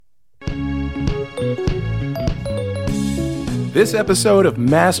This episode of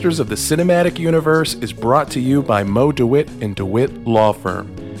Masters of the Cinematic Universe is brought to you by Mo DeWitt and DeWitt Law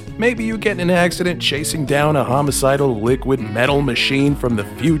Firm. Maybe you get in an accident chasing down a homicidal liquid metal machine from the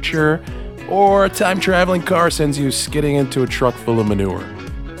future, or a time-traveling car sends you skidding into a truck full of manure.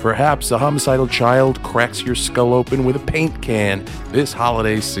 Perhaps a homicidal child cracks your skull open with a paint can this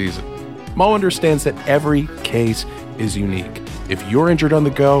holiday season. Mo understands that every case is unique. If you're injured on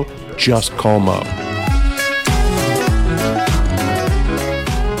the go, just call Mo.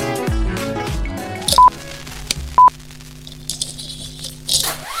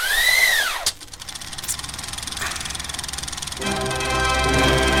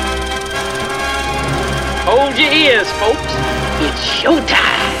 Hold your ears, folks. It's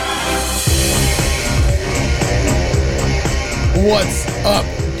showtime. What's up,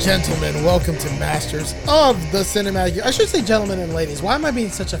 gentlemen? Welcome to Masters of the Cinematic. I should say gentlemen and ladies. Why am I being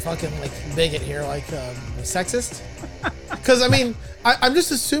such a fucking bigot here, sexist? Because I'm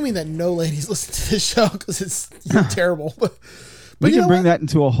just assuming that no ladies listen to this show because it's terrible. But we can bring that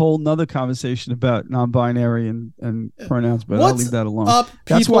into a whole nother conversation about non-binary and pronouns, but I'll leave that alone.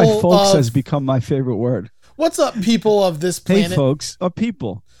 That's why folks has become my favorite word. What's up, people of this planet? Hey, folks, or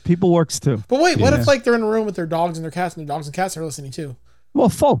people. People works too. But wait, what if they're in a room with their dogs and their cats, and their dogs and cats are listening too? Well,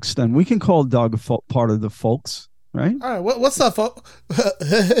 folks, then we can call a dog part of the folks, right? All right, what's up, folks?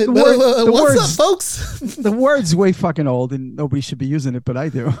 What's up, folks? The word's way fucking old, and nobody should be using it, but I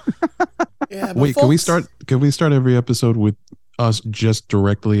do. Yeah. Wait, folks, can we start every episode with us just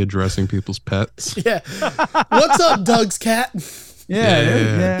directly addressing people's pets? Yeah. What's up, Doug's cat?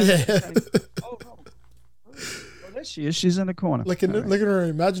 Yeah. Oh, there she is. She's in the corner. Look at her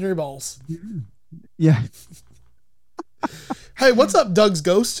imaginary balls. Yeah. Hey, what's up, Doug's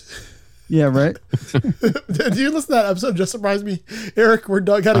ghost? Yeah, right. Did you listen to that episode? Just surprised me, Eric, where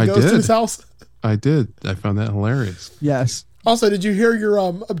Doug had a ghost in his house. I did. I found that hilarious. Yes. Also, did you hear your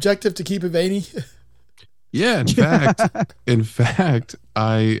objective to keep it veiny? Yeah, in fact,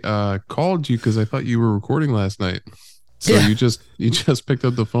 I called you because I thought you were recording last night. So you just picked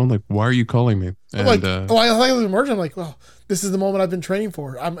up the phone. Like, why are you calling me? And, I thought it was emergent. I'm like, well, this is the moment I've been training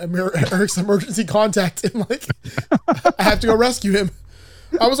for. I'm Eric's emergency contact, and I have to go rescue him.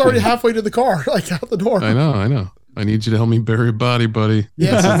 I was already halfway to the car, out the door. I know. I need you to help me bury a body, buddy.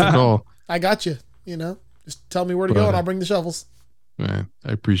 Yeah, this is the call. I got you. Just tell me where to go, and I'll bring the shovels. Man,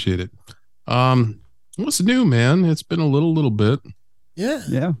 I appreciate it. What's new, man? It's been a little bit.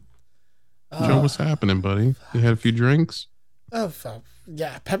 Yeah. Joe, what's happening, buddy? You had a few drinks? Oh,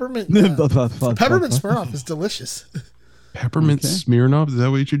 yeah. Peppermint Smirnoff is delicious. Peppermint Smirnoff? Is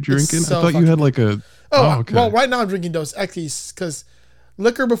that what you're drinking? So I thought you had a... Oh, okay. Well, right now I'm drinking Dos Equis because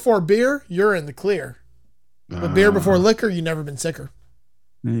liquor before beer, you're in the clear. But beer before liquor, you've never been sicker.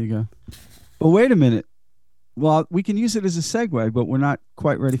 There you go. But wait a minute. Well, we can use it as a segue, but we're not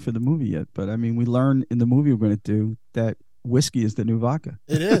quite ready for the movie yet. But we learn in the movie we're going to do that whiskey is the new vodka.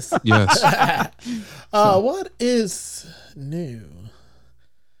 It is. Yes. What is new?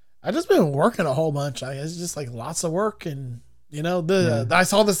 I've just been working a whole bunch. It's just lots of work, and I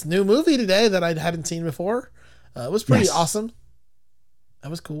saw this new movie today that I hadn't seen before. It was pretty awesome.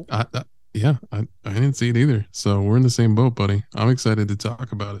 That was cool. I didn't see it either. So we're in the same boat, buddy. I'm excited to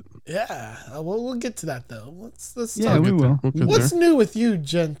talk about it. Yeah. We'll get to that though. Let's yeah, talk. we will. What's new with you,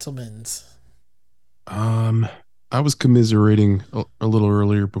 gentlemen? I was commiserating a little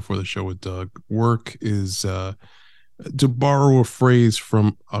earlier before the show with Doug. Work is, to borrow a phrase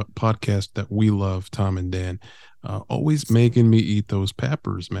from a podcast that we love, Tom and Dan, always making me eat those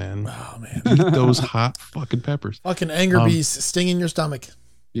peppers, man. Oh, man. Eat those hot fucking peppers. Fucking anger bees stinging your stomach.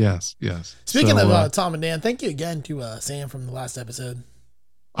 Yes. Speaking of Tom and Dan, thank you again to Sam from the last episode.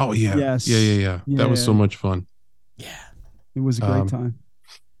 Oh, yeah. Yes. Yeah. That was so much fun. Yeah. It was a great time.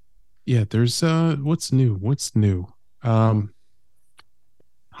 Yeah, there's what's new?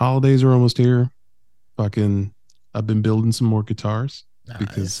 Holidays are almost here. I've been building some more guitars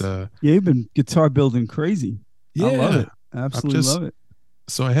because you've been guitar building crazy. Yeah, I love it. Absolutely love it.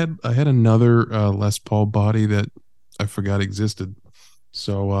 So I had another Les Paul body that I forgot existed.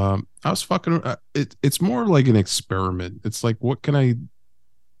 So I was fucking it's more like an experiment. It's like, what can I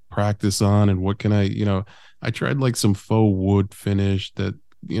practice on, and what can I tried some faux wood finish that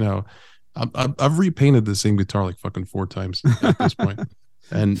I've repainted the same guitar fucking 4 times at this point.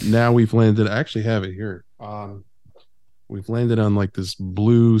 And now we've landed, I actually have it here. We've landed on this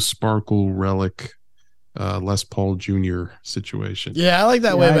blue sparkle relic Les Paul Jr. situation. Yeah, I like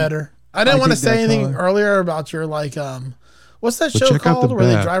that way better. I didn't want to say anything earlier about your what's that show called where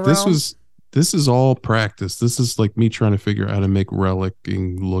they drive around? this is all practice. This is like me trying to figure out how to make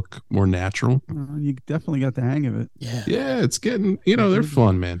relicking look more natural. You definitely got the hang of it. Yeah. Yeah, it's getting, they're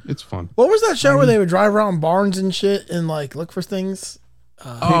fun, man. It's fun. What was that show where they would drive around barns and shit and like look for things?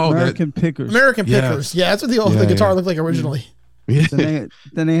 American Pickers. American Pickers. Yeah, that's what the guitar looked like originally. Yeah.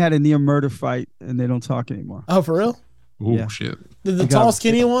 Then they had a near murder fight and they don't talk anymore. Oh, for real? Oh, Yeah. shit. Did the tall,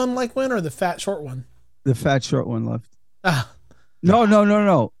 skinny one like win or the fat, short one? The fat, short one left. Ah,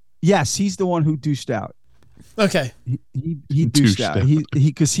 No. Yes, he's the one who douched out. okay. He douched out.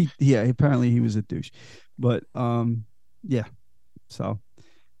 Apparently he was a douche. But yeah. So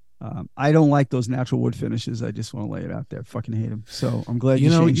I don't like those natural wood finishes. I just want to lay it out there. Fucking hate them. So I'm glad you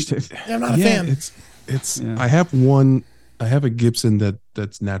changed it. Yeah, I'm not a fan. It's Yeah. I have a Gibson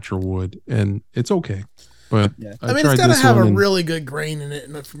that's natural wood and it's okay. But Yeah. I mean, it's got to have a really good grain in it,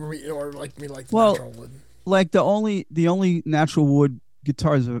 or like me, like natural wood. Like the only natural wood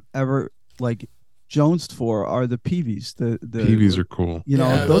guitars I've ever like jonesed for are the Peavies. The Peavies are cool.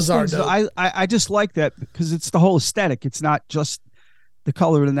 Those are things, dope. I just like that because it's the whole aesthetic. It's not just the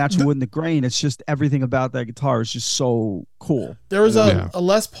color of the natural wood and the grain. It's just everything about that guitar is just so cool. There was a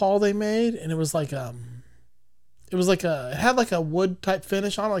Les Paul they made, and it was like it had like a wood type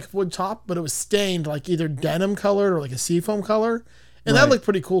finish on it, like a wood top, but it was stained like either denim colored or like a seafoam color, and that looked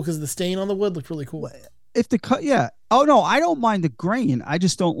pretty cool because the stain on the wood looked really cool. If the cut, yeah. Oh no, I don't mind the grain. I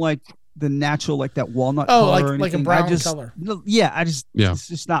just don't like the natural, like that walnut color. Like a brown color. It's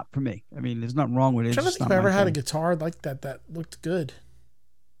just not for me. I mean, there's nothing wrong with it. I'm trying to think if I ever had a guitar like that looked good.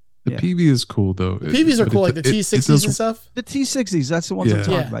 The Peavey is cool though. The Peavies are cool, like the T60s and stuff. The T60s, that's the ones I'm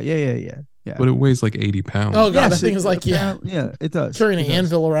talking about. Yeah. But it weighs like 80 pounds. Oh god, that thing is like yeah, it does. Carrying an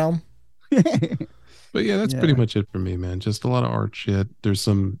anvil around. But yeah, that's pretty much it for me, man. Just a lot of art shit. There's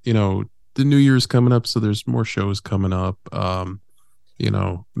some, the New Year's coming up, so there's more shows coming up.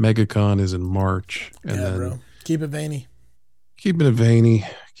 MegaCon is in March, and then bro, keep it veiny. Keeping it veiny,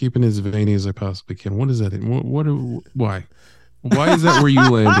 keeping as veiny as I possibly can. What is that? Why? Why is that where you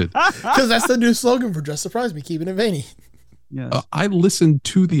landed? Because that's the new slogan for Just Surprise Me, keeping it veiny. Yeah. I listened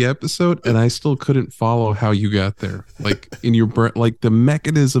to the episode and I still couldn't follow how you got there. Like in your brain, like the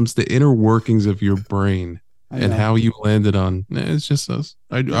mechanisms, the inner workings of your brain and how you landed on. It's just us.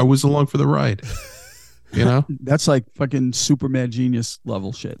 I was along for the ride. That's like fucking Superman genius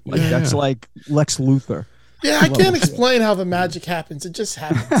level shit. Like that's like Lex Luthor. Yeah, I can't explain how the magic happens. It just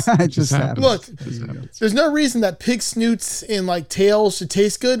happens. It just happens. Look, there's no reason that pig snoots and like tails should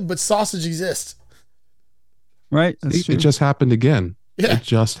taste good, but sausage exists. Right? It just happened again. Yeah. It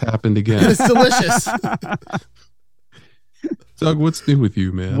just happened again. It's delicious. Doug, what's new with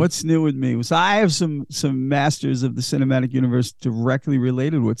you, man? What's new with me? So I have some masters of the cinematic universe directly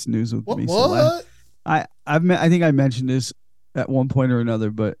related. What's news with me? What? So I think I mentioned this at one point or another,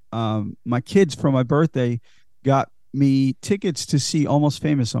 but my kids for my birthday got me tickets to see Almost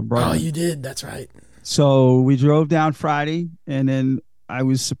Famous on Broadway. Oh, you did. That's right. So we drove down Friday, and then I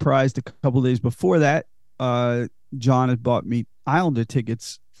was surprised a couple days before that. John had bought me Islander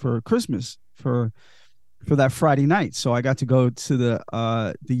tickets for Christmas for that Friday night. So I got to go to the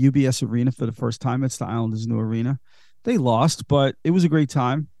UBS arena for the first time. It's the Islanders' new arena. They lost, but it was a great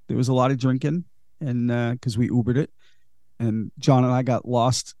time. There was a lot of drinking, and because we Ubered it, and John and I got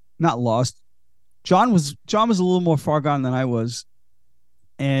lost. Not lost. John was a little more far gone than I was,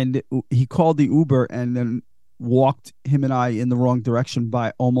 and he called the Uber and then walked him and I in the wrong direction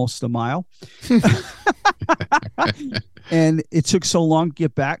by almost a mile. And it took so long to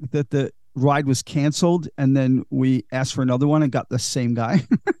get back that the ride was canceled, and then we asked for another one and got the same guy.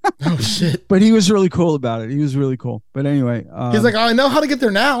 Oh shit. But he was really cool about it. He was really cool. But anyway, he's like, I know how to get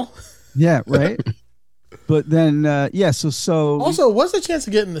there now. Yeah, right. But then so also, what's the chance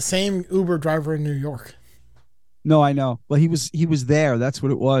of getting the same Uber driver in New York? No, I know. Well, he was there. That's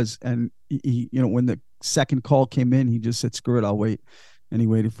what it was. And he when the second call came in, he just said, "Screw it, I'll wait." And he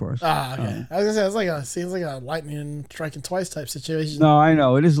waited for us. Ah, okay. I was gonna say seems like a lightning striking twice type situation. No, I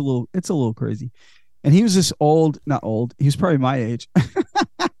know. It's a little crazy. And he was this not old. He was probably my age.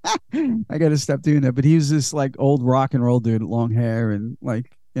 I got to stop doing that. But he was this like old rock and roll dude, long hair and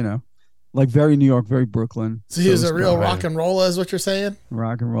like very New York, very Brooklyn. So he was a real rock and roller, is what you're saying?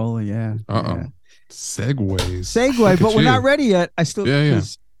 Rock and roller, yeah. Yeah. Segue, but we're not ready yet. I still,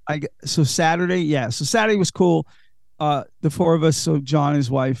 So Saturday was cool. The four of us, so John, his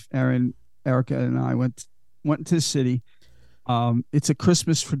wife, Erin, Erica, and I went to the city. It's a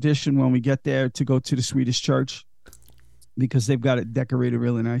Christmas tradition when we get there to go to the Swedish church because they've got it decorated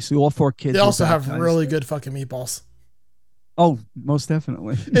really nicely. All four kids. They also have really good fucking meatballs. Oh, most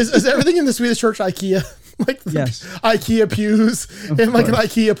definitely. Is everything in the Swedish church IKEA? Like yes. IKEA pews and like an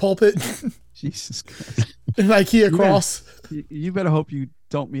IKEA pulpit. Jesus Christ. An IKEA cross. You better hope you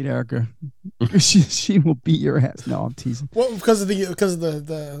don't meet Erica. she will beat your ass. No, I'm teasing. Well, because of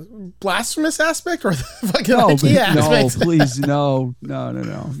the blasphemous aspect or the fucking No, IKEA no, aspect? please, no.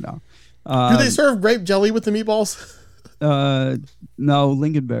 Do they serve grape jelly with the meatballs? No,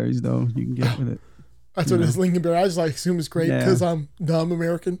 lingonberries though. You can get with it. That's what it is, lingonberry. I just assume it's great because I'm dumb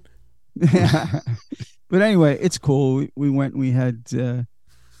American. But anyway, it's cool. We went. We had.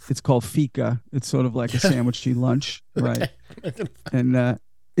 It's called fika. It's sort of like a sandwichy lunch, right? Okay. And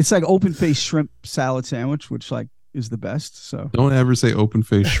it's like open faced shrimp salad sandwich, which like is the best. So don't ever say open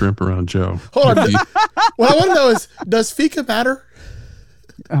faced shrimp around Joe. Hold on. What I want to know is, does fika matter?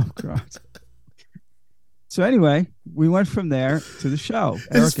 Oh God. So anyway, we went from there to the show.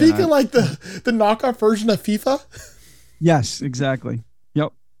 Is fika like the knockoff version of FIFA? Yes, exactly.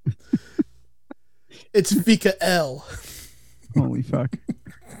 Yep. It's fika L. Holy fuck.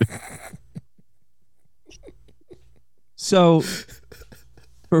 So,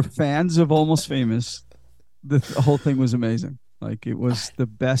 for fans of Almost Famous, the whole thing was amazing. Like, it was the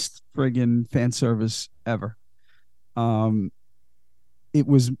best friggin' fan service ever. It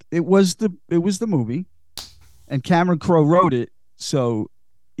was the movie, and Cameron Crowe wrote it, so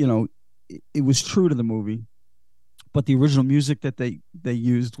it was true to the movie. But the original music that they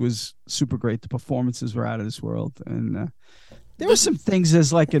used was super great. The performances were out of this world, and there were some things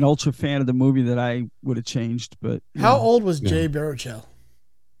as like an ultra fan of the movie that I would have changed. But how old was Jay Baruchel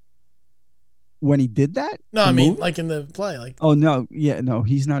when he did that? No, I mean like in the play. Like, oh no, no,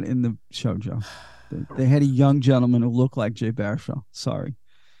 he's not in the show, Joe. They had a young gentleman who looked like Jay Baruchel. Sorry.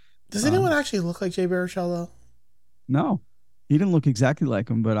 Does anyone actually look like Jay Baruchel though? No, he didn't look exactly like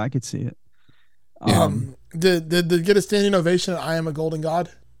him, but I could see it. Did they get a standing ovation at I Am a Golden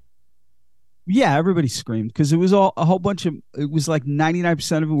God? Yeah, everybody screamed because it was a whole bunch of. It was like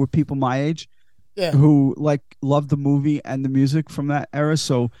 99% of it were people my age, who like loved the movie and the music from that era.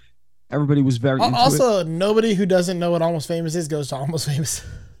 So everybody was very into also, it. Nobody who doesn't know what Almost Famous is goes to Almost Famous.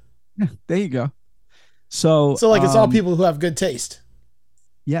 There you go. So like it's all people who have good taste.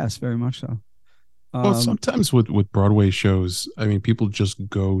 Yes, very much so. Well, sometimes with Broadway shows, I mean, people just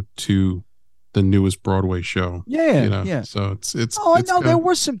go to the newest Broadway show. Yeah. So it's. Oh, I know there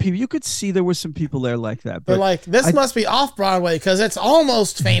were some people. You could see there were some people there like that. But they're like, this must be off Broadway because it's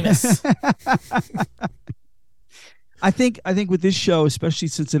Almost Famous. I think with this show, especially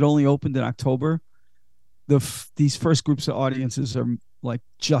since it only opened in October, these first groups of audiences are like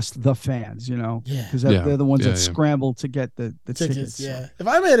just the fans, because they're the ones that scramble to get the tickets. Yeah. If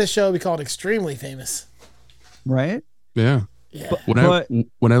I made a show, it'd be called Extremely Famous. Right? Yeah. Yeah.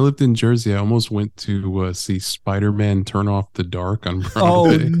 When I lived in Jersey, I almost went to see Spider-Man Turn Off the Dark on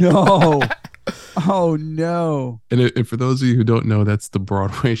Broadway. Oh no! Oh no! And for those of you who don't know, that's the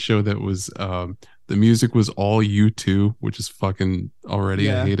Broadway show that was the music was all U2, which is fucking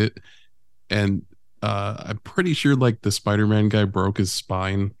already I hate it. And I'm pretty sure like the Spider-Man guy broke his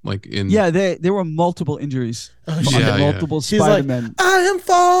spine. Like there were multiple injuries. Multiple Spider-Man. Like, I am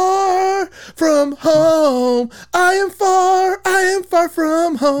far from home. I am far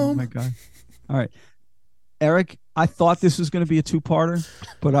from home. Oh my God. All right. Eric, I thought this was going to be a two-parter,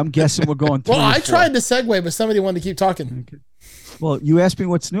 but I'm guessing we're going through. Well, I tried to segue, but somebody wanted to keep talking. Okay. Well, you asked me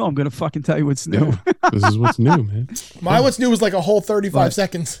what's new. I'm going to fucking tell you what's new. Yeah, this is what's new, man. My what's new was like a whole 35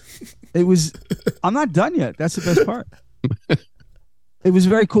 seconds. It was. I'm not done yet. That's the best part. It was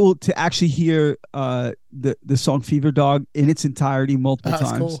very cool to actually hear the song "Fever Dog" in its entirety multiple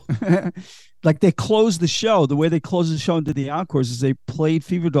times. Cool. Like they closed the show. The way they closed the show and did the encores is they played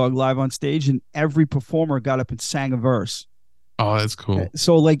 "Fever Dog" live on stage, and every performer got up and sang a verse. Oh, that's cool.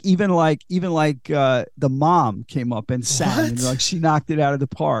 So like even the mom came up and sang, and like she knocked it out of the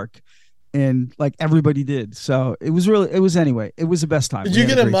park. And like everybody did. So it was anyway. It was the best time. Did you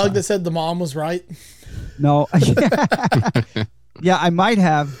get a mug that said the mom was right? No. Yeah, I might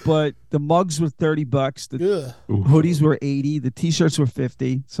have, but the mugs were $30. The hoodies were $80. The t-shirts were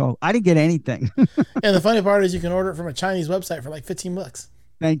 $50. So I didn't get anything. And the funny part is you can order it from a Chinese website for like $15.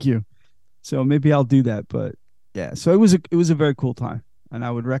 Thank you. So maybe I'll do that. But yeah, so it was a very cool time. And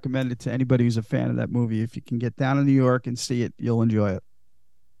I would recommend it to anybody who's a fan of that movie. If you can get down to New York and see it, you'll enjoy it.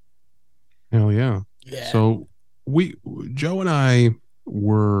 Hell yeah. So Joe and I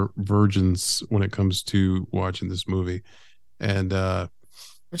were virgins when it comes to watching this movie. And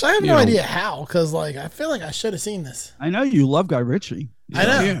which I have no idea how, because like I feel like I should have seen this. I know you love Guy Ritchie. I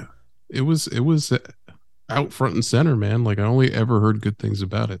know. Yeah. It was out front and center, man. Like I only ever heard good things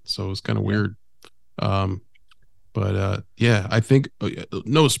about it. So it was kind of weird. But I think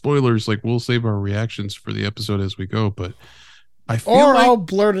no spoilers, like we'll save our reactions for the episode as we go, but I feel Or like I'll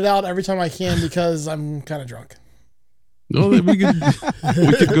blurt it out every time I can because I'm kind of drunk. no, we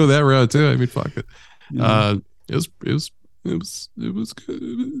could go that route too. I mean, fuck it. It was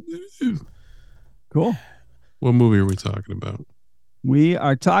good. Cool. What movie are we talking about? We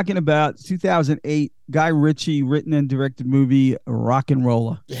are talking about 2008 Guy Ritchie written and directed movie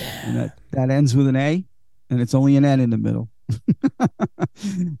RockNRolla. Yeah. And that ends with an A, and it's only an N in the middle.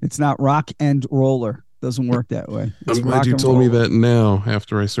 It's not rock and roller. Doesn't work that way. It's I'm glad you told me that now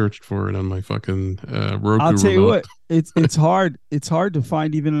after I searched for it on my fucking Roku. I'll tell you remote. what, it's hard. It's hard to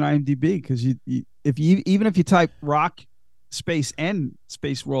find even an IMDb because if you type rock space and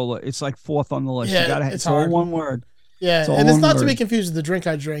space roller, it's like fourth on the list. Yeah, You gotta, it's all one word. Yeah, all and it's one not word. to be confused with the drink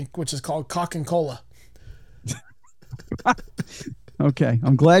I drink, which is called Cock and Cola. Okay,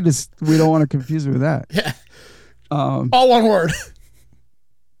 I'm glad we don't want to confuse it with that. Yeah, all one word.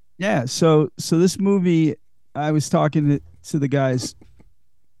 Yeah, so this movie, I was talking to the guys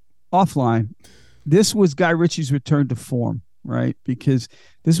offline. This was Guy Ritchie's return to form, right? Because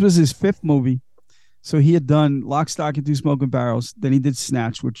this was his fifth movie. So he had done Lock, Stock, and Two Smoking Barrels. Then he did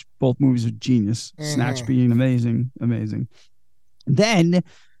Snatch, which both movies are genius. Snatch being amazing. Then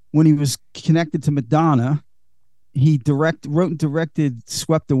when he was connected to Madonna, he wrote and directed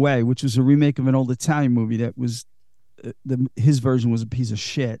Swept Away, which was a remake of an old Italian movie that was his version was a piece of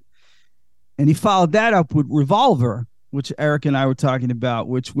shit. And he followed that up with Revolver, which Eric and I were talking about,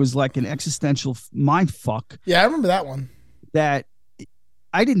 which was like an existential mind fuck. Yeah, I remember that one. That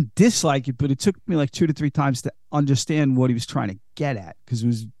I didn't dislike it, but it took me like 2 to 3 times to understand what he was trying to get at because it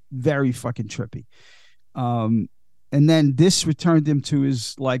was very fucking trippy. And then this returned him to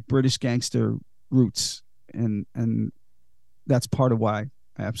his like British gangster roots, and that's part of why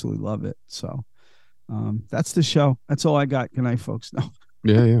I absolutely love it. So that's the show. That's all I got. Good night, folks. No.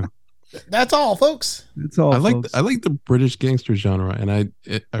 Yeah. That's all, folks. That's all. I like folks. the British gangster genre, and I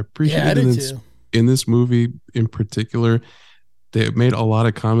appreciate Yeah, I it do too. in this movie in particular. They made a lot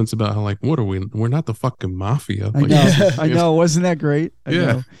of comments about how, like, what are we? We're not the fucking mafia. I Like, know. I know. Wasn't that great? I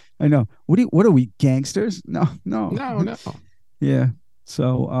know. What are we, gangsters? No. No. Yeah.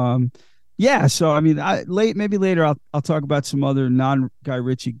 So yeah. So I mean, maybe later I'll talk about some other non-Guy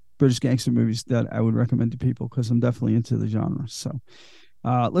Ritchie British gangster movies that I would recommend to people because I'm definitely into the genre. So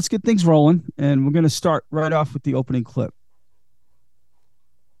let's get things rolling, and we're gonna start right off with the opening clip.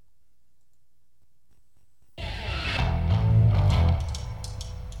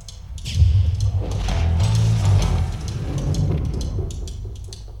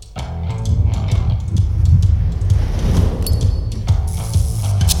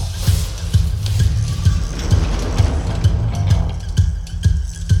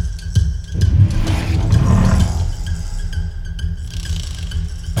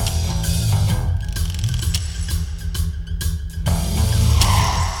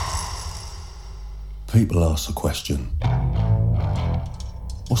 People ask the question,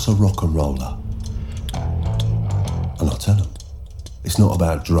 what's a rock and roller? And I tell them, it's not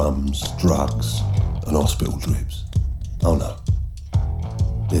about drums, drugs, and hospital drips. Oh no.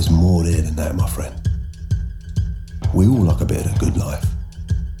 There's more there than that, my friend. We all like a bit of the good life.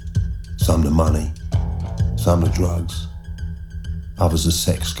 Some the money, some the drugs, others the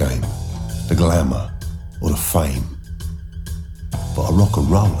sex game, the glamour, or the fame. But a rock and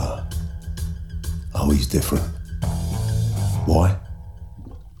roller, oh, he's different. Why?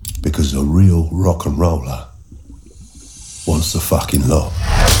 Because a real rock and roller wants the fucking lot.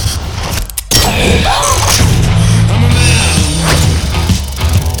 I'm a man,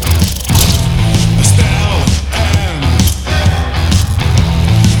 a style and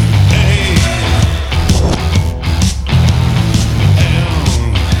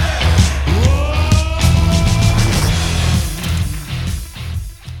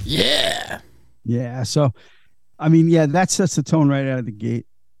Yeah. Yeah. So, I mean, yeah, that sets the tone right out of the gate.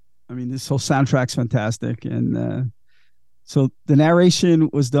 I mean, this whole soundtrack's fantastic. And so the narration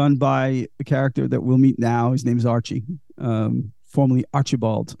was done by a character that we'll meet now. His name is Archie, formerly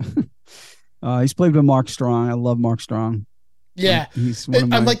Archibald. He's played by Mark Strong. I love Mark Strong. Yeah. He's one of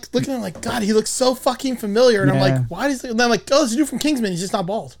my, I'm like looking at him like, God, he looks so fucking familiar. And I'm Yeah. like, why does he? And I'm like, oh, it's a dude from Kingsman. He's just not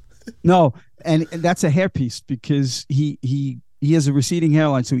bald. no, and that's a hairpiece because he has a receding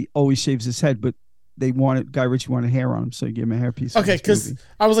hairline, so he always shaves his head. But Guy Ritchie wanted hair on him, so he gave him a hairpiece. Okay, because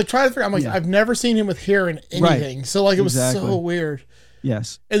I was like trying to figure. I'm like, Yeah. I've never seen him with hair in anything, Right. so like it was Exactly. so weird.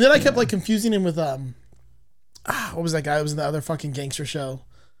 Yes, And then I kept like confusing him with what was that guy? It was in the other fucking gangster show.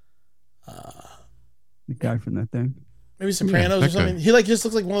 the guy from that thing. Maybe Sopranos that or something. guy. He like just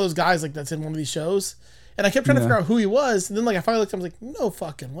looks like one of those guys like that's in one of these shows. And I kept trying to Yeah. figure out who he was, and then like I finally looked, I was like, no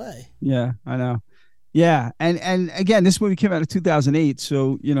fucking way. Yeah, I know. Yeah, and again, this movie came out in 2008,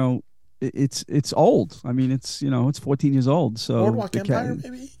 so it's old. I mean, it's 14 years old. So Boardwalk Empire,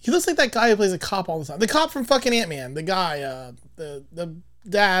 maybe. He looks like that guy who plays a cop all the time. The cop from fucking Ant-Man. The guy, the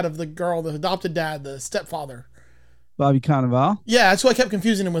dad of the girl, the adopted dad, the stepfather. Bobby Cannavale. Yeah, that's who I kept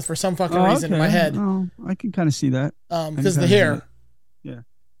confusing him with for some fucking reason in my head. Oh, I can kind of see that. Because the hair. Yeah,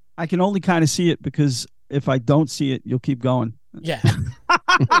 I can only kind of see it because if I don't see it, you'll keep going. Yeah.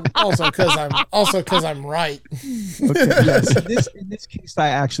 also because I'm right. Okay. Yes. In this case, I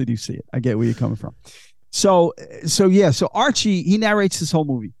actually do see it. I get where you're coming from. So Archie, he narrates this whole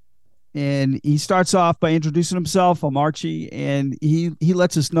movie, and he starts off by introducing himself. I'm Archie, and he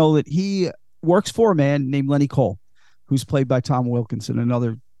lets us know that he works for a man named Lenny Cole, who's played by Tom Wilkinson,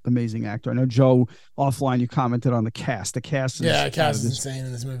 another amazing actor. I know, Joe, offline, you commented on the cast. The cast is insane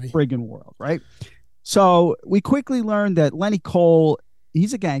in this movie. Friggin' world, right? So we quickly learned that Lenny Cole,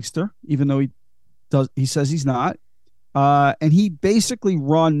 he's a gangster, even though he says he's not. And he basically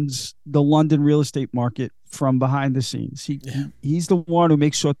runs the London real estate market from behind the scenes. He's the one who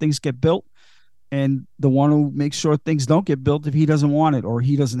makes sure things get built, and the one who makes sure things don't get built if he doesn't want it or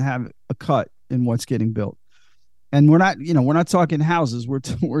he doesn't have a cut in what's getting built. And we're not talking houses.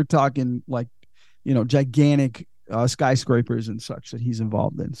 We're talking like, gigantic skyscrapers and such that he's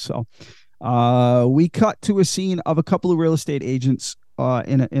involved in. So we cut to a scene of a couple of real estate agents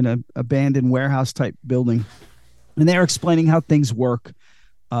in an abandoned warehouse type building, and they're explaining how things work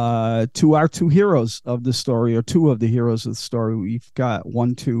to our two heroes of the story, or two of the heroes of the story. We've got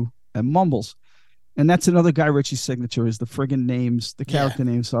 1, 2, and Mumbles. And that's another Guy Ritchie signature, is the friggin' names. The character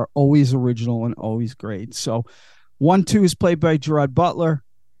names are always original and always great. So 1, 2 is played by Gerard Butler,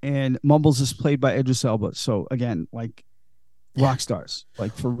 and Mumbles is played by Idris Elba. So again, like rock stars,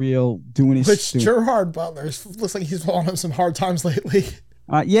 like for real, doing his. Which Gerard Butler looks like he's fallen on some hard times lately.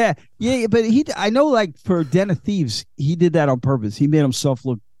 Yeah, but I know, like for Den of Thieves, he did that on purpose. He made himself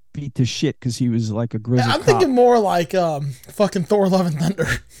look beat to shit because he was like a grizzled cop. Thinking more like fucking Thor: Love and Thunder.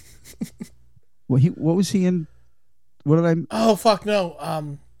 Well, what was he in? What did I? Oh fuck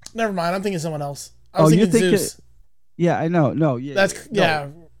no. Never mind. I'm thinking someone else. I was thinking Zeus. Yeah, I know. No, yeah, that's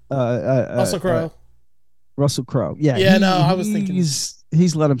Russell Crowe. Russell Crowe. Yeah. Yeah. I was thinking he's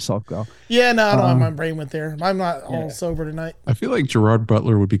let himself go. Yeah. No, I don't know. My brain went there. I'm not all sober tonight. I feel like Gerard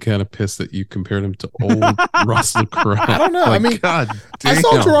Butler would be kind of pissed that you compared him to old Russell Crowe. I don't know. Like, I mean, God damn. I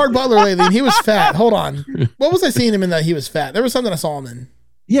saw Gerard Butler lately, and he was fat. Hold on. What was I seeing him in that he was fat? There was something I saw him in.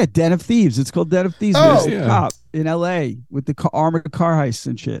 Yeah, Den of Thieves. It's called Den of Thieves. Oh, yeah. Cop in L.A. with the armored car heists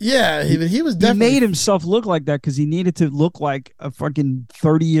and shit. Yeah, he was definitely. He made himself look like that because he needed to look like a fucking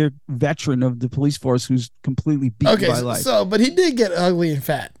 30-year veteran of the police force who's completely beaten by life. But he did get ugly and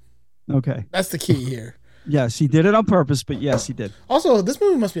fat. Okay, that's the key here. Yes, he did it on purpose, but yes, he did. Also, this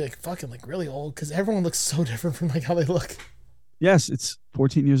movie must be like fucking like really old because everyone looks so different from like how they look. Yes, it's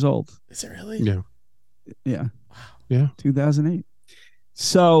 14 years old. Is it really? Yeah. Yeah. Wow. Yeah. 2008.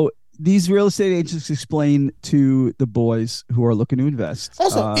 So these real estate agents explain to the boys who are looking to invest.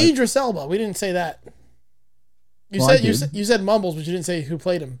 Also, Idris Elba. We didn't say that. You said Mumbles, but you didn't say who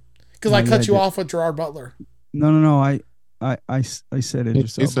played him because I cut you off with Gerard Butler. No. I said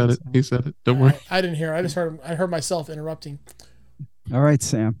Idris Elba. He said it. Don't worry. I didn't hear. I just heard. I heard myself interrupting. All right,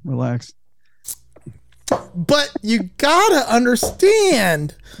 Sam, relax. But you gotta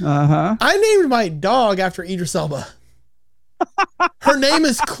understand. I named my dog after Idris Elba. Her name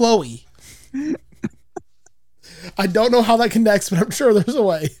is Chloe. I don't know how that connects, but I'm sure there's a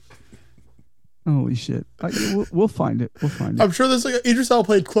way. Holy shit. We'll find it. I'm sure there's like Idris Elba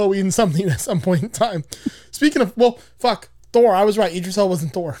played Chloe in something at some point in time. Speaking of, Thor. I was right. Idris Elba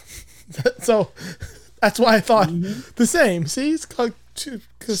wasn't Thor. So that's why I thought the same. See, it's called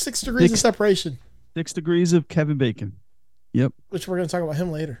 6 degrees of separation. 6 degrees of Kevin Bacon. Yep. Which we're going to talk about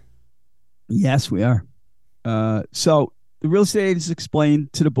him later. Yes, we are. So the real estate agents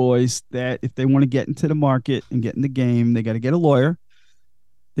explained to the boys that if they want to get into the market and get in the game, they got to get a lawyer.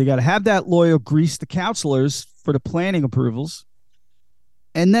 They got to have that lawyer grease the counselors for the planning approvals,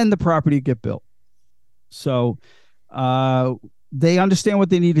 and then the property get built. So they understand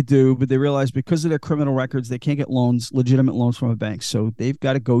what they need to do, but they realize because of their criminal records, they can't get legitimate loans from a bank. So they've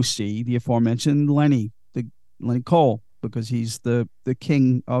got to go see the aforementioned Lenny Cole, because he's the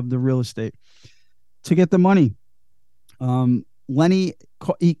king of the real estate, to get the money. Lenny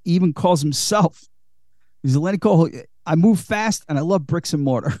even calls himself. He's a Lenny Cole. I move fast and I love bricks and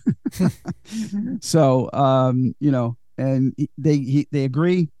mortar. So, and they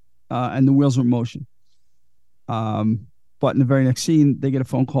agree, and the wheels are in motion. But in the very next scene, they get a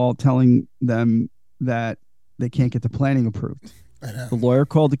phone call telling them that they can't get the planning approved. I know. The lawyer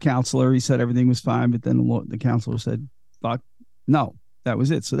called the counselor. He said everything was fine, but then the counselor said, "Fuck, no." That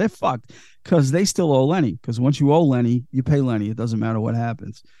was it. So they're fucked because they still owe Lenny. Because once you owe Lenny, you pay Lenny. It doesn't matter what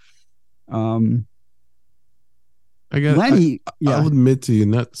happens. Lenny, I'll admit to you,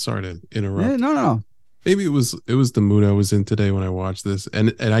 not sorry to interrupt. Yeah, no. Maybe it was the mood I was in today when I watched this,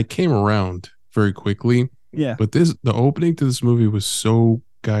 and I came around very quickly. Yeah. But the opening to this movie was so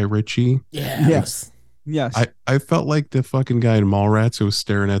Guy Ritchie. Yeah. Yes. I felt like the fucking guy in Mallrats who was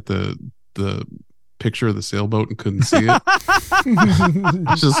staring at the picture of the sailboat and couldn't see it.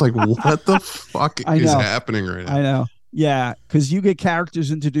 It's just like, what the fuck is happening right now? I know. Yeah, because you get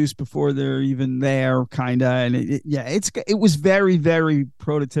characters introduced before they're even there, kind of, and it was very, very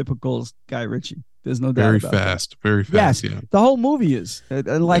prototypical Guy Ritchie. There's no doubt about that. Very fast. Yes, yeah. the whole movie is,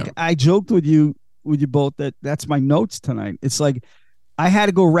 and I joked with you both that's my notes tonight. It's like I had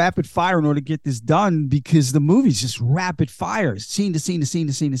to go rapid fire in order to get this done because the movie's just rapid fire, scene to scene to scene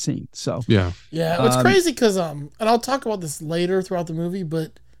to scene to scene. So yeah, it's crazy because and I'll talk about this later throughout the movie,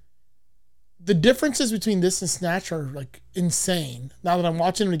 but the differences between this and Snatch are like insane. Now that I'm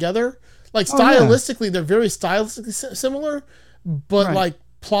watching them together, like stylistically, they're very stylistically similar, but like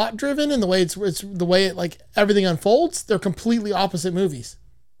plot driven and the way it's the way it like everything unfolds, they're completely opposite movies.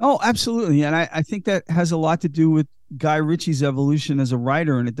 Oh, absolutely, and I think that has a lot to do with Guy Ritchie's evolution as a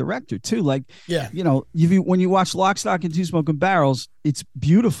writer and a director too. Like, when you watch Lock, Stock, and Two Smoking Barrels, it's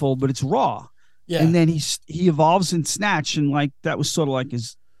beautiful, but it's raw. Yeah, and then he evolves in Snatch, and like that was sort of like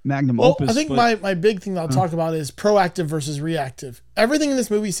his magnum opus. I think my big thing that I'll talk about is proactive versus reactive. Everything in this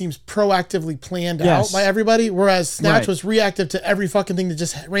movie seems proactively planned out by everybody, whereas Snatch was reactive to every fucking thing that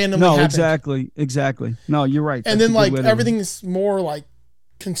just randomly happened. Exactly. No, you're right. And then like everything's more like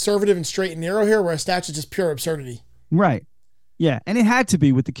conservative and straight and narrow here, whereas Snatch is just pure absurdity. Right. Yeah, and it had to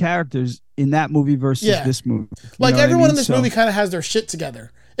be with the characters in that movie versus this movie. Like everyone in this movie kind of has their shit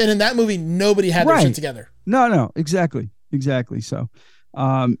together, and in that movie, nobody had their shit together. No, exactly. So,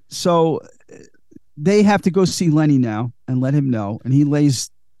 so they have to go see Lenny now and let him know, and he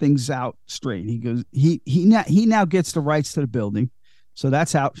lays things out straight. He goes, he now gets the rights to the building, so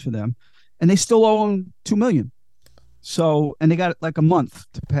that's out for them, and they still owe him $2 million. So, and they got like a month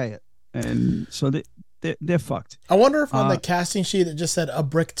to pay it, and so they're fucked. I wonder if on the casting sheet it just said a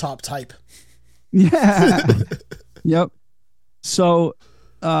brick top type. Yeah. Yep. So,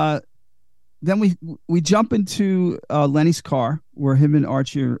 then we jump into Lenny's car where him and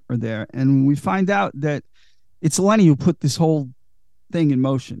Archie are there, and we find out that it's Lenny who put this whole thing in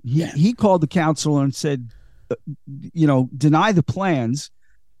motion. He called the counselor and said, deny the plans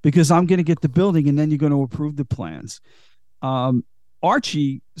because I'm going to get the building and then you're going to approve the plans.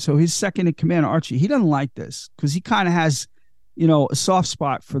 Archie, so his second in command, Archie, he doesn't like this because he kind of has, a soft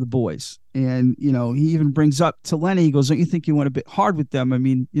spot for the boys. And, he even brings up to Lenny, he goes, don't you think you went a bit hard with them? I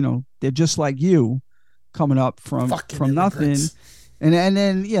mean, they're just like you coming up from nothing. And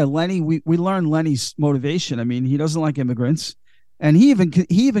then, Lenny, we learned Lenny's motivation. I mean, he doesn't like immigrants. And he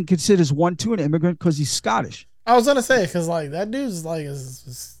even considers 1-2 an immigrant because he's Scottish. I was going to say, because like that dude's like,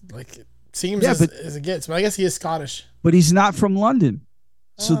 seems as it gets, but I guess he is Scottish. But he's not from London.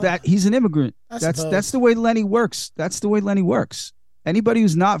 So that he's an immigrant. That's the way Lenny works. That's the way Lenny works. Anybody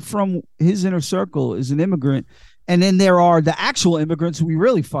who's not from his inner circle is an immigrant. And then there are the actual immigrants who he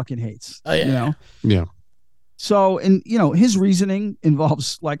really fucking hates. Oh, yeah. Yeah. So, and, his reasoning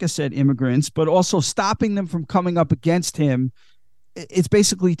involves, like I said, immigrants, but also stopping them from coming up against him. It's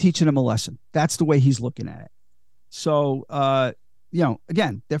basically teaching them a lesson. That's the way he's looking at it. So,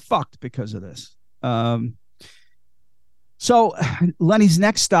 again, they're fucked because of this. So Lenny's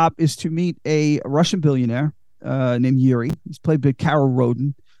next stop is to meet a Russian billionaire named Yuri. He's played by Carol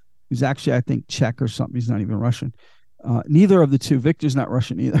Roden, who's actually, I think, Czech or something. He's not even Russian. Neither of the two. Victor's not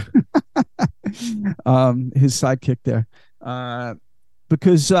Russian either. His sidekick there.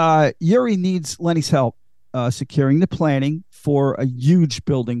 Because Yuri needs Lenny's help securing the planning for a huge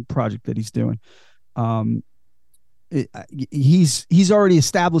building project that he's doing. He's already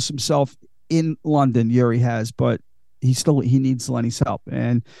established himself in London, Yuri has, but he needs Lenny's help.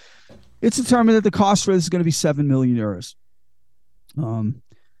 And it's determined that the cost for this is going to be 7 million euros.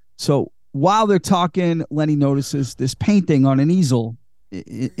 So while they're talking, Lenny notices this painting on an easel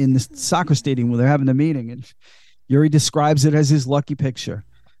in the soccer stadium where they're having a meeting. And Yuri describes it as his lucky picture.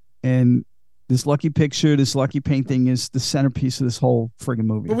 And this lucky picture, this lucky painting is the centerpiece of this whole friggin'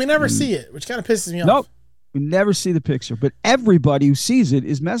 movie. But we never see it, which kind of pisses me off. Nope. We never see the picture, but everybody who sees it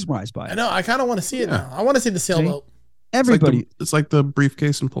is mesmerized by it. I know. I kind of want to see it now. I want to see the sailboat. Everybody. It's like the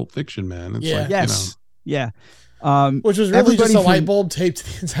briefcase in Pulp Fiction, man. It's like, yes. Yeah. Which was really just a light bulb taped to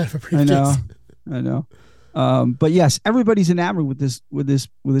the inside of a briefcase. I know. But yes, everybody's enamored with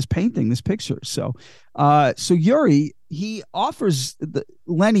this painting, this picture. So Yuri, he offers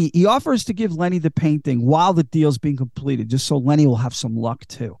to give Lenny the painting while the deal's being completed, just so Lenny will have some luck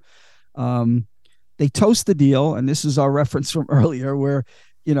too. They toast the deal, and this is our reference from earlier, where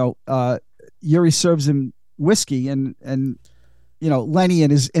Yuri serves him whiskey, and Lenny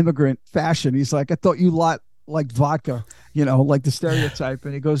in his immigrant fashion, he's like, I thought you lot liked vodka, like the stereotype,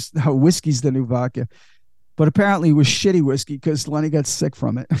 and he goes, no, whiskey's the new vodka. But apparently it was shitty whiskey because Lenny got sick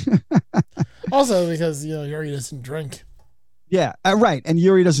from it. Also because, Yuri doesn't drink. Yeah, right. And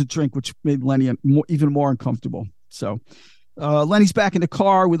Yuri doesn't drink, which made Lenny even more uncomfortable. So Lenny's back in the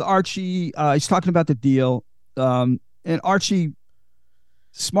car with Archie. He's talking about the deal. And Archie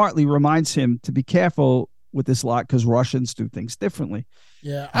smartly reminds him to be careful with this lot because Russians do things differently.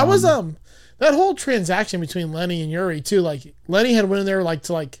 Yeah, I was that whole transaction between Lenny and Yuri too. Like Lenny had went in there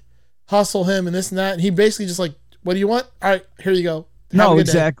to hustle him and this and that, and he basically just like, what do you want? All right, here you go. No,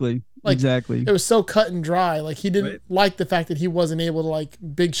 exactly. Exactly. It was so cut and dry. Like he didn't like the fact that he wasn't able to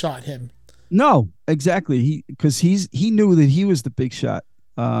big shot him. No, exactly. Because he knew that he was the big shot.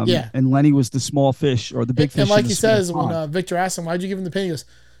 And Lenny was the small fish or the big fish. And like he says, when Victor asked him, why'd you give him the penny? He goes,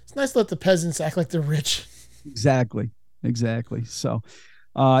 it's nice to let the peasants act like they're rich. Exactly. So,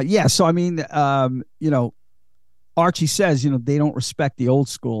 so I mean, Archie says, they don't respect the old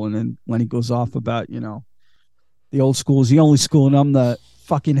school. And then Lenny goes off about, the old school is the only school and I'm the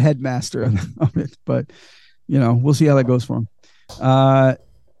fucking headmaster of it. But, we'll see how that goes for him.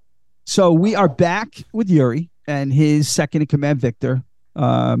 So we are back with Yuri and his second in command, Victor.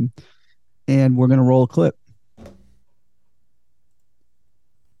 And we're going to roll a clip.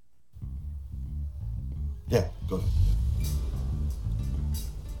 Yeah, got it.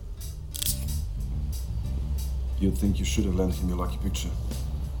 You'd think you should have lent him your lucky picture.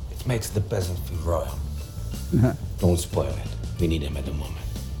 It makes the peasant feel royal. Don't spoil it. We need him at the moment.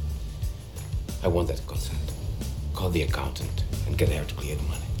 I want that consent. Call the accountant and get her to clear the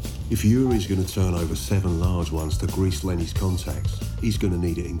money. If Yuri's going to turn over 7 large ones to grease Lenny's contacts, he's going to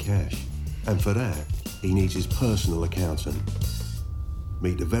need it in cash. And for that, he needs his personal accountant.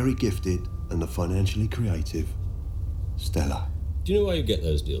 Meet the very gifted and the financially creative Stella. Do you know why you get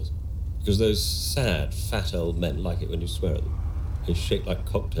those deals? Because those sad, fat old men like it when you swear at them. They shake like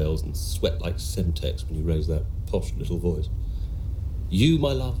cocktails and sweat like Semtex when you raise that posh little voice. You,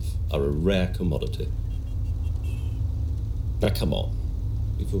 my love, are a rare commodity. Now come on,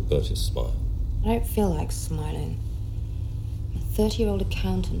 give your Bertie a smile. I don't feel like smiling. I'm a 30-year-old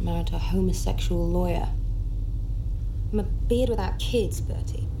accountant married to a homosexual lawyer. I'm a beard without kids,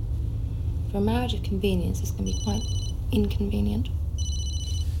 Bertie. For a marriage of convenience, it's going to be quite inconvenient.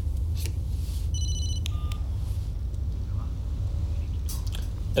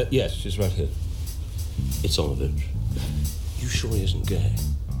 Yes, she's right here. It's Onovich. You sure he isn't gay?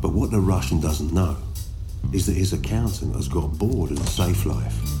 But what the Russian doesn't know is that his accountant has got bored in a safe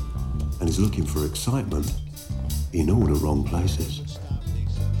life and is looking for excitement in all the wrong places.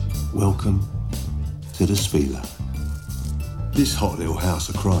 Welcome to the Svila. This hot little house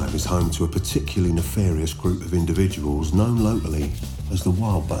of crime is home to a particularly nefarious group of individuals known locally as the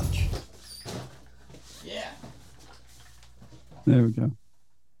Wild Bunch. Yeah. There we go.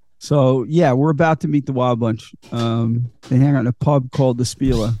 So, yeah, we're about to meet the Wild Bunch. They hang out in a pub called the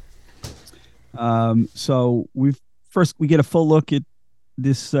Spila. So we get a full look at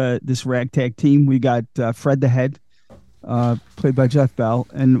this ragtag team. We got Fred the Head, played by Jeff Bell.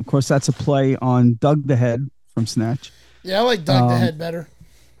 And, of course, that's a play on Doug the Head from Snatch. Yeah, I like Doug the Head better.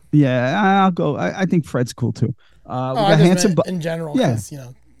 Yeah, I'll go. I think Fred's cool, too. We got Handsome in general, because,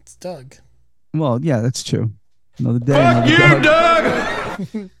 it's Doug. Well, yeah, that's true. Another day. Fuck you,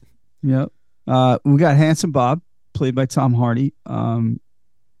 Doug! Yep. We got Handsome Bob, played by Tom Hardy.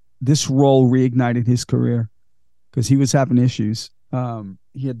 This role reignited his career because he was having issues.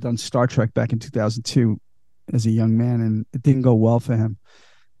 He had done Star Trek back in 2002 as a young man, and it didn't go well for him.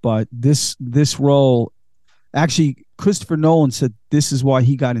 But this role, actually, Christopher Nolan said this is why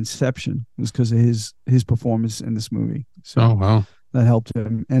he got Inception. It was because of his performance in this movie. So that helped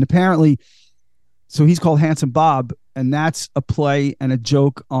him. And apparently, so he's called Handsome Bob, and that's a play and a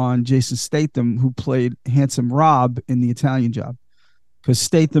joke on Jason Statham, who played Handsome Rob in The Italian Job, because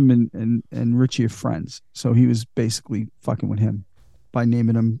Statham and Richie are friends. So he was basically fucking with him by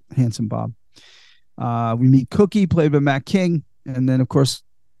naming him Handsome Bob. We meet Cookie, played by Matt King, and then of course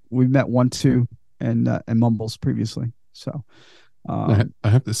we've met 1, 2, and Mumbles previously. So I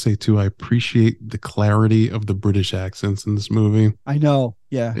have to say too, I appreciate the clarity of the British accents in this movie. I know,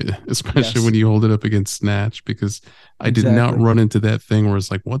 yeah, especially when you hold it up against Snatch, because I did not run into that thing where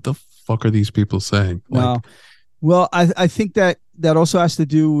it's like, what the fuck are these people saying? No. Like, well, I think that also has to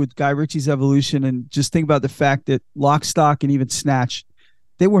do with Guy Ritchie's evolution, and just think about the fact that Lock, Stock, and even Snatch,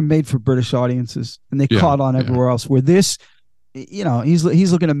 they were made for British audiences, and they caught on everywhere else. Where this, he's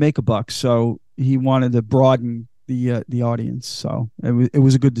looking to make a buck, so he wanted to broaden the audience. So it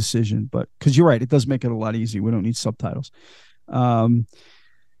was a good decision. But because you're right, it does make it a lot easier. We don't need subtitles. So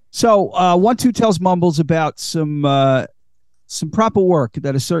 1-2 tells Mumbles about some proper work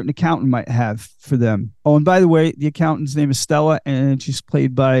that a certain accountant might have for them. Oh, and by the way, the accountant's name is Stella, and she's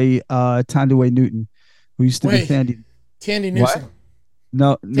played by Thandaway Newton, who used to be Tandy Newsom.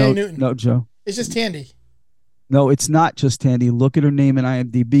 No, Newton. No, Joe. It's just Tandy. No, it's not just Tandy. Look at her name in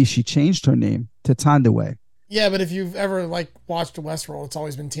IMDb. She changed her name to Thandaway. Yeah, but if you've ever watched Westworld, it's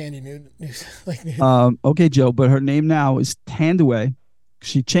always been Tandy Newton. Okay, Joe, but her name now is Thandaway.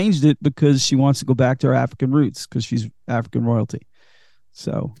 She changed it because she wants to go back to her African roots because she's African royalty.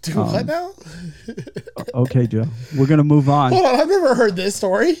 So, what now? Okay, Joe, we're gonna move on. Hold on, I've never heard this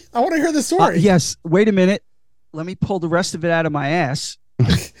story. I want to hear the story. Yes, wait a minute. Let me pull the rest of it out of my ass.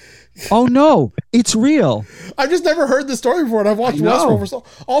 Oh no, it's real. I've just never heard the story before, and I've watched Westworld for so.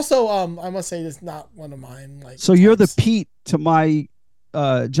 Also, I must say it's not one of mine. So you're the Pete to my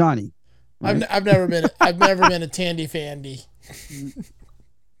Johnny. Right? I've never been a Tandy fandy.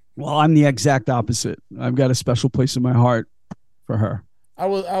 Well, I'm the exact opposite. I've got a special place in my heart for her. I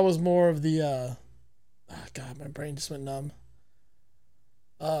was more of the God, my brain just went numb.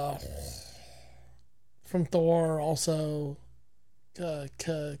 From Thor, also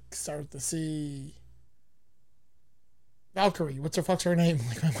start with the C. Valkyrie. What's her name?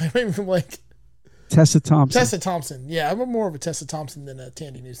 Like Tessa Thompson. Tessa Thompson. Yeah, I'm more of a Tessa Thompson than a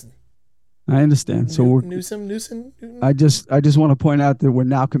Tandy Newsom. I understand. So Newsom. I just want to point out that we're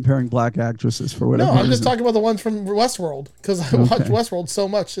now comparing black actresses for whatever. No, I'm reason. just talking about the ones from Westworld because I watched Westworld so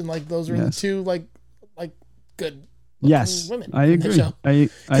much, and those are the two like good. Yes, women I agree.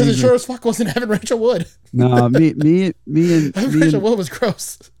 Because it sure as fuck wasn't Evan Rachel Wood. No, me and Rachel Wood was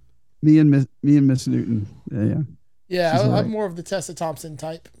gross. Me and Miss Newton. Yeah, I'm more of the Tessa Thompson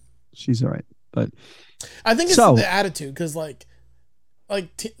type. She's all right, but I think it's the attitude because like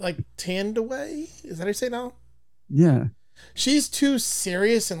Thandaway, is that how you say now? Yeah, she's too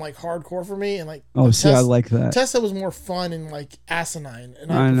serious and hardcore for me, and I like that. Tessa was more fun and asinine,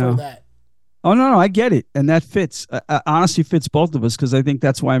 and I prefer that. Oh no, I get it, and that fits. Honestly, fits both of us because I think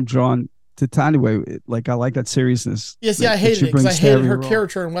that's why I'm drawn to Thandaway. I like that seriousness. Yes, yeah, I hated it because I hated her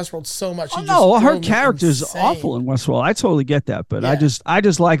character in Westworld so much. Her character's awful in Westworld. I totally get that, but I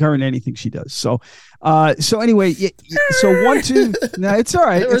just like her in anything she does. So anyway, so 1-2. No, it's all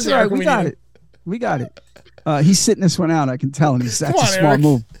right. It's all right. We got it. He's sitting this one out. I can tell him. That's a smart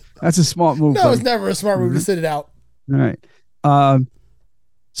move. That's a smart move. No, it's never a smart move to sit it out. All right.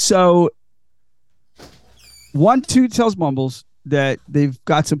 So 1-2 tells Mumbles that they've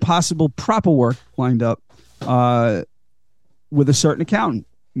got some possible proper work lined up with a certain accountant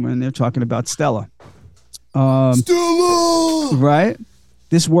when they're talking about Stella. Stella! Right?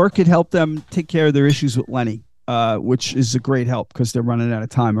 This work could help them take care of their issues with Lenny, which is a great help because they're running out of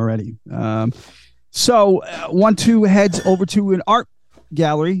time already. So 1-2 heads over to an art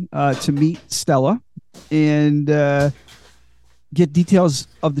gallery to meet Stella and get details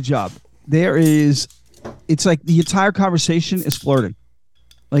of the job. It's like the entire conversation is flirting.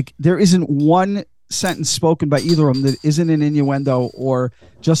 There isn't one sentence spoken by either of them that isn't an innuendo or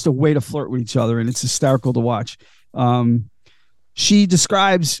just a way to flirt with each other, and it's hysterical to watch. She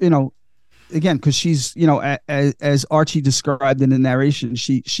describes, again, because she's, as Archie described in the narration,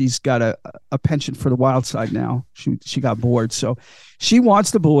 she's got a penchant for the wild side now. She got bored, so she wants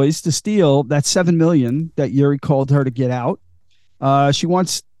the boys to steal that $7 million that Yuri called her to get out. She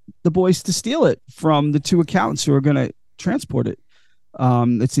wants the boys to steal it from the two accountants who are going to transport it.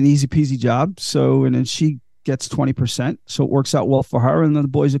 It's an easy peasy job. So, and then she gets 20%. So it works out well for her. And then the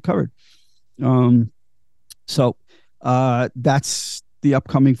boys are covered. So that's the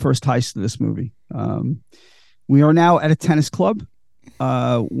upcoming first heist of this movie. We are now at a tennis club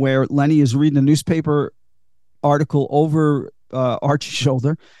where Lenny is reading a newspaper article over Archie's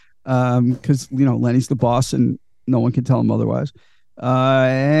shoulder because, Lenny's the boss and no one can tell him otherwise.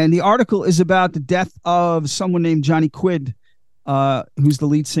 And the article is about the death of someone named Johnny Quid, who's the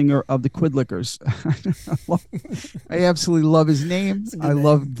lead singer of the Quid Lickers. I absolutely love his name. I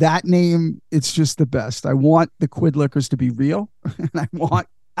love that name. It's just the best. I want the Quid Lickers to be real, and I want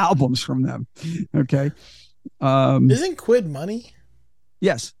albums from them. Okay. Isn't quid money?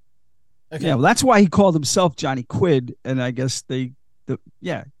 Yes. Okay. Yeah, well, that's why he called himself Johnny Quid, and I guess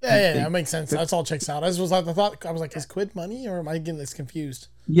Yeah, that makes sense. That's all checks out. I was like, is quid money, or am I getting this confused?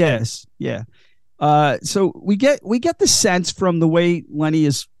 Yes, yeah. So we get the sense from the way Lenny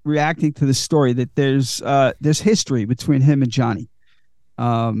is reacting to the story that there's history between him and Johnny.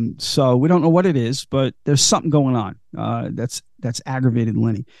 So we don't know what it is, but there's something going on. That's aggravated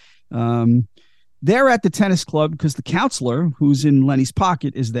Lenny. They're at the tennis club because the counselor who's in Lenny's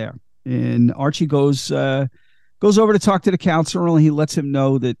pocket is there. And Archie goes over to talk to the counselor, and he lets him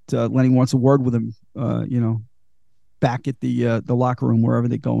know that Lenny wants a word with him, back at the locker room, wherever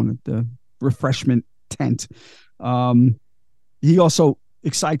they go in at the refreshment tent. He also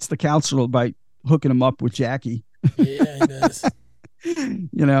excites the counselor by hooking him up with Jackie. Yeah, he does.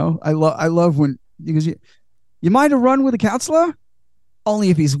 I love when he goes, you mind to run with the counselor?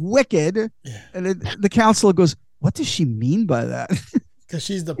 Only if he's wicked. Yeah. And the counselor goes, what does she mean by that? Because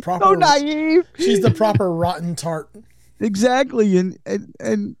she's the proper so naive. She's the proper rotten tart. Exactly.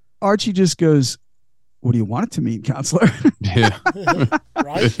 And Archie just goes, what do you want it to mean, counselor? Yeah.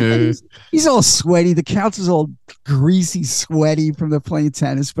 Right? He's all sweaty. The counselor's all greasy, sweaty from the playing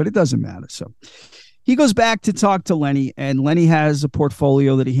tennis, but it doesn't matter. So he goes back to talk to Lenny, and Lenny has a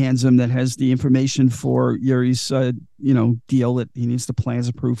portfolio that he hands him that has the information for Yuri's deal that he needs the plans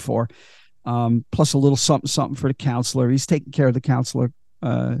approved for. Plus a little something for the counselor. He's taking care of the counselor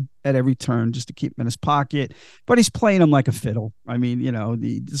at every turn just to keep him in his pocket, but he's playing him like a fiddle. I mean,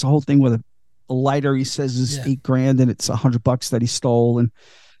 this whole thing with a lighter, he says is $8,000 and it's $100 that he stole, and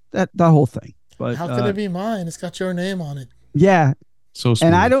that whole thing. But how could it be mine? It's got your name on it. Yeah. So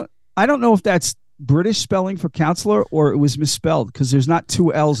smooth. And I don't know if that's British spelling for counselor or it was misspelled, because there's not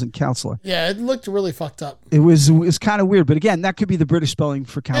 2 L's in counselor. Yeah, it looked really fucked up. It was kind of weird, but again, that could be the British spelling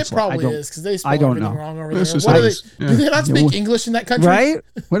for counselor. It probably is, because they spell everything wrong over there. Do they not speak English in that country? Right?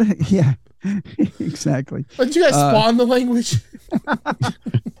 Yeah, exactly. But you guys spawn the language.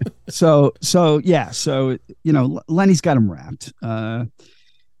 So Lenny's got him wrapped.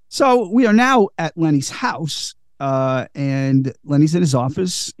 So we are now at Lenny's house. And Lenny's in his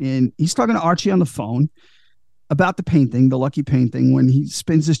office, and he's talking to Archie on the phone about the painting, the lucky painting, when he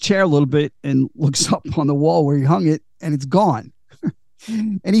spins his chair a little bit and looks up on the wall where he hung it, and it's gone.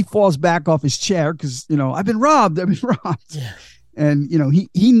 And he falls back off his chair because, I've been robbed. Yeah. And,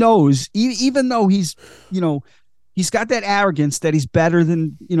 he knows, even though he's got that arrogance that he's better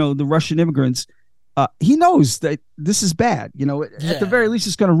than, the Russian immigrants. He knows that this is bad. At the very least,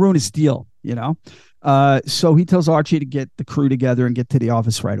 it's going to ruin his deal, So he tells Archie to get the crew together and get to the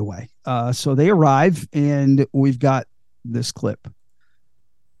office right away. So they arrive, and we've got this clip.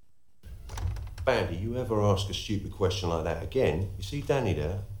 Bandy, you ever ask a stupid question like that again, you see Danny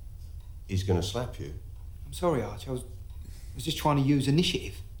there? He's going to slap you. I'm sorry, Archie. I was just trying to use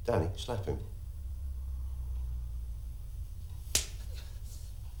initiative. Danny, slap him.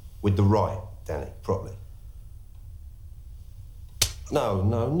 With the right, Danny, properly.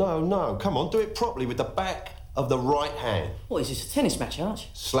 No. Come on, do it properly with the back of the right hand. What, is this a tennis match, Arch?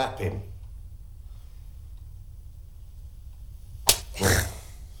 Slap him.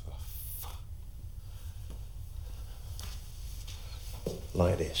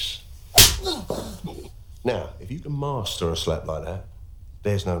 Like this. Now, if you can master a slap like that,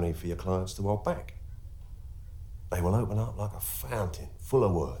 there's no need for your clients to hold back. They will open up like a fountain full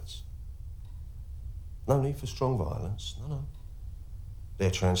of words. No need for strong violence, no.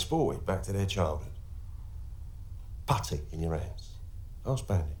 They're transported back to their childhood. Putty in your hands. Ask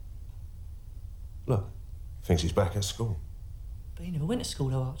Bandy. Look, thinks he's back at school. But he never went to school,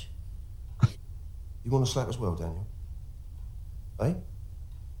 though, Arch. You want to slap as well, Daniel? Eh?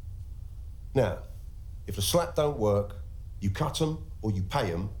 Now, if the slap don't work, you cut them or you pay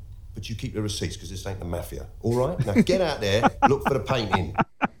them, but you keep the receipts because this ain't the mafia. All right? Now get out there, look for the painting.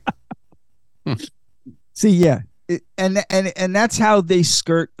 See, yeah. And that's how they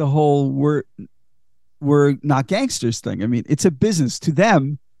skirt the whole we're not gangsters thing. I mean, it's a business. To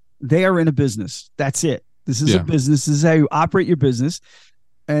them, they are in a business. That's it. This is a business. This is how you operate your business.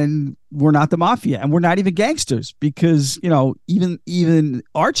 And we're not the mafia, and we're not even gangsters, because, even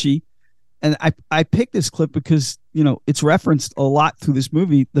Archie, and I picked this clip because, it's referenced a lot through this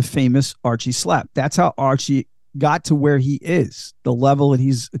movie, the famous Archie slap. That's how Archie got to where he is. The level that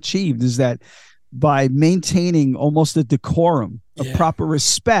he's achieved is that by maintaining almost a decorum, a proper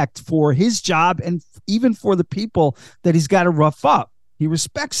respect for his job, and even for the people that he's got to rough up. He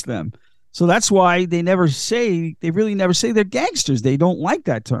respects them. So that's why they really never say they're gangsters. They don't like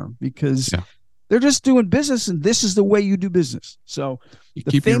that term, because they're just doing business, and this is the way you do business. So You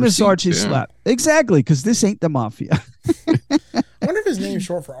The keep your famous receipts, Archie yeah. slap. Exactly, because this ain't the mafia. I wonder if his name is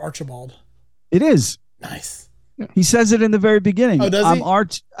short for Archibald. It is. Nice. He says it in the very beginning. Oh, does I'm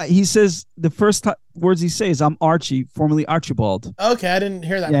he? He says the first words he says, "I'm Archie, formerly Archibald." Okay, I didn't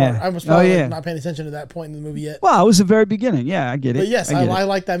hear that Yeah. part. I was probably Oh, yeah. not paying attention to that point in the movie yet. Well, it was the very beginning. Yeah, I get it. But yes, get it. I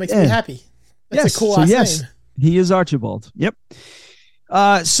like that. It makes me happy. That's a cool so ass yes, name. he is Archibald. Yep.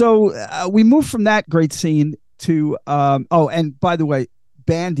 So we move from that great scene to and by the way,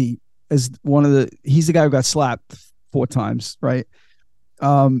 Bandy is he's the guy who got slapped 4 times, right?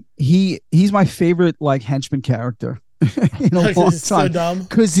 He's my favorite like henchman character in a long time. So dumb.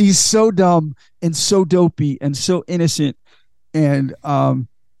 Because he's so dumb and so dopey and so innocent. And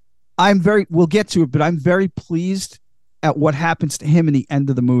we'll get to it, but I'm very pleased at what happens to him in the end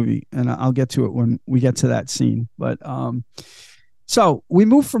of the movie. And I'll get to it when we get to that scene. But so we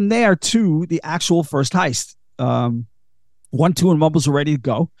move from there to the actual first heist. 1, 2, and Mumbles are ready to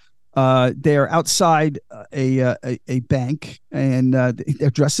go. They're outside a bank, and they're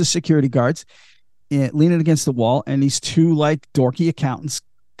dressed as security guards, and leaning against the wall. And these 2 like dorky accountants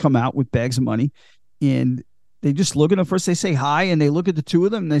come out with bags of money, and they just look at them. First, they say hi, and they look at the 2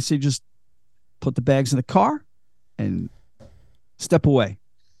 of them, and they say, "Just put the bags in the car and step away."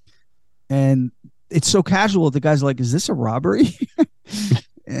 And it's so casual. The guy's like, "Is this a robbery?"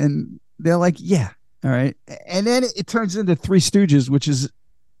 And they're like, "Yeah, all right." And then it turns into Three Stooges, which is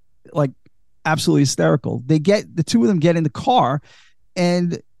like absolutely hysterical. The 2 of them get in the car,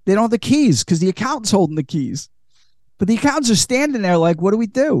 and they don't have the keys because the accountant's holding the keys. But the accountants are standing there like, "What do we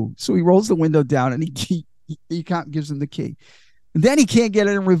do?" So he rolls the window down, and the accountant gives him the key. And then he can't get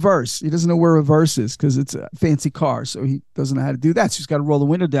it in reverse. He doesn't know where reverse is because it's a fancy car, so he doesn't know how to do that. So he's got to roll the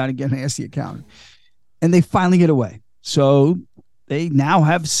window down again and ask the accountant. And they finally get away. So they now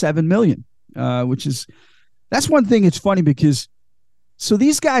have $7 million, that's one thing. It's funny because so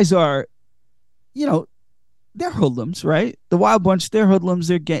these guys are, they're hoodlums, right? The Wild Bunch, they're hoodlums.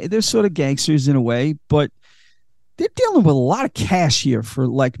 They're sort of gangsters in a way, but they're dealing with a lot of cash here for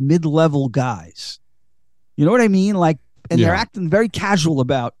like mid-level guys. You know what I mean? Like, and they're acting very casual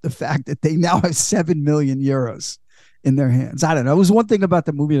about the fact that they now have 7 million euros in their hands. I don't know. It was one thing about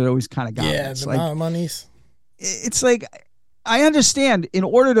the movie that always kind of got me. Yeah, the amount of monies. It's like, I understand in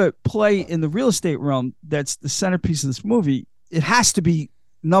order to play in the real estate realm, that's the centerpiece of this movie, it has to be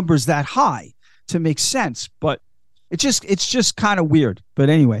numbers that high to make sense. But it's just kind of weird. But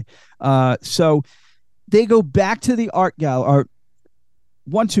anyway, so they go back to the art gallery.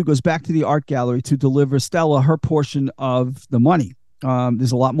 1, 2 goes back to the art gallery to deliver Stella her portion of the money.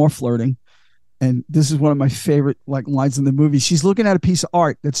 There's a lot more flirting. And this is one of my favorite like lines in the movie. She's looking at a piece of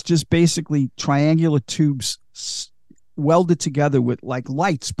art that's just basically triangular tubes welded together with like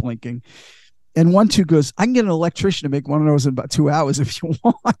lights blinking. And 1, 2 goes, "I can get an electrician to make one of those in about 2 hours if you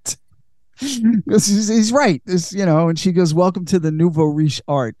want." He's right. And she goes, "Welcome to the nouveau riche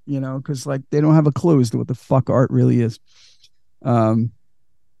art," because like they don't have a clue as to what the fuck art really is.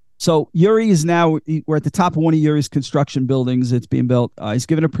 So Yuri is now, we're at the top of one of Yuri's construction buildings. It's being built. He's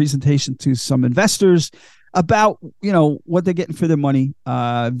giving a presentation to some investors about, what they're getting for their money.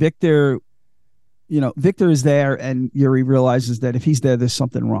 Victor is there, and Yuri realizes that if he's there, there's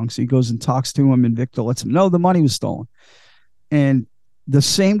something wrong. So he goes and talks to him, and Victor lets him know the money was stolen. And the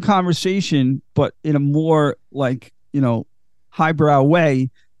same conversation, but in a more like, highbrow way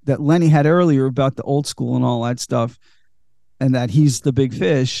that Lenny had earlier about the old school and all that stuff, and that he's the big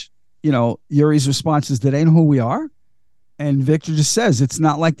fish. Yuri's response is, "Did they know who we are?" And Victor just says, "It's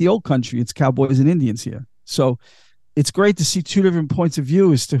not like the old country. It's cowboys and Indians here." So it's great to see 2 different points of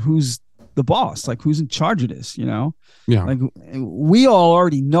view as to who's the boss, like who's in charge of this, Yeah. Like we all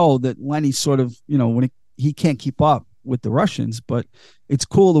already know that Lenny sort of, when he can't keep up with the Russians, but it's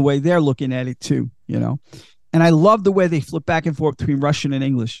cool the way they're looking at it too, And I love the way they flip back and forth between Russian and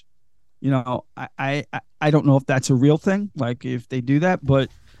English. I don't know if that's a real thing, like if they do that, but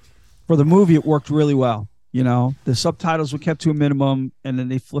for the movie, it worked really well. The subtitles were kept to a minimum, and then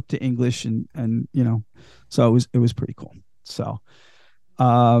they flipped to English, and so it was pretty cool. So,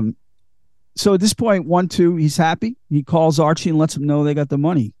 so at this point, 1, 2, he's happy. He calls Archie and lets him know they got the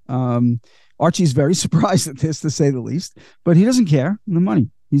money. Archie's very surprised at this, to say the least, but he doesn't care. The money,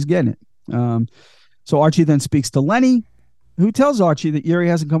 he's getting it. So Archie then speaks to Lenny, who tells Archie that Yuri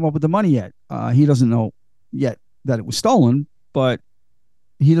hasn't come up with the money yet. He doesn't know yet that it was stolen, but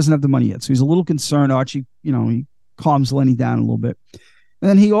he doesn't have the money yet. So he's a little concerned. Archie, he calms Lenny down a little bit. And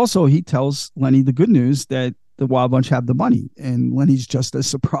then he tells Lenny the good news that the Wild Bunch have the money. And Lenny's just as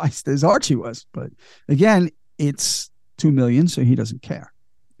surprised as Archie was. But again, it's $2 million, so he doesn't care.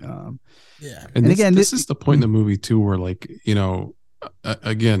 And again, this is the point in the movie too, where like,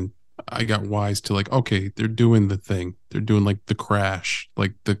 again, I got wise to like, okay, they're doing the thing. They're doing like the crash,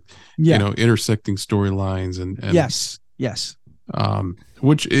 like the, intersecting storylines and yes.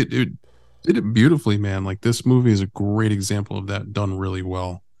 Which it did it beautifully, man. Like this movie is a great example of that done really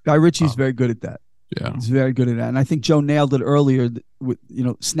well. Guy Ritchie's very good at that. Yeah, he's very good at that. And I think Joe nailed it earlier. With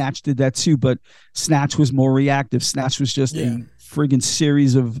Snatch did that too, but Snatch was more reactive. Snatch was just a friggin'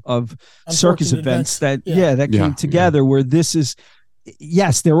 series of circus events that came together. Where this is,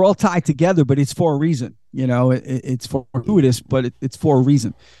 yes, they're all tied together, but it's for a reason. It's fortuitous, but it's for a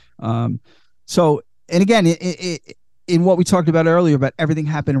reason. So, and again, in what we talked about earlier about everything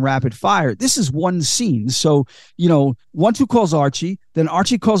happened in rapid fire, this is one scene. So, 1-2 calls Archie, then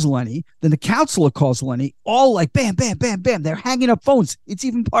Archie calls Lenny, then the counselor calls Lenny, all like bam, bam, bam, bam. They're hanging up phones. It's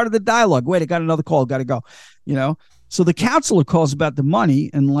even part of the dialogue. Wait, I got another call. Got to go. So the counselor calls about the money,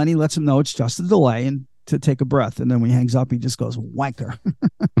 and Lenny lets him know it's just a delay and to take a breath. And then when he hangs up, he just goes, wanker.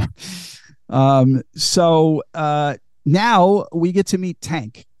 Now we get to meet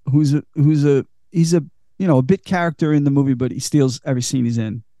Tank, he's a a bit character in the movie, but he steals every scene he's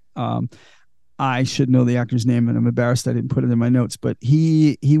in. I should know the actor's name, and I'm embarrassed I didn't put it in my notes, but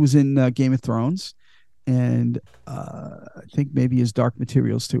he was in Game of Thrones, and I think maybe his Dark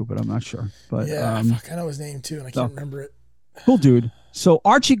Materials too, but I'm not sure. But I know his name too, and I can't remember it. Cool dude. So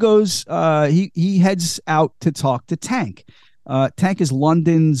Archie goes, he heads out to talk to Tank. Tank is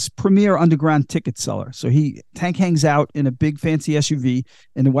London's premier underground ticket seller. So Tank hangs out in a big fancy SUV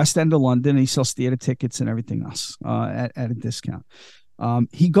in the West End of London, and he sells theater tickets and everything else at a discount.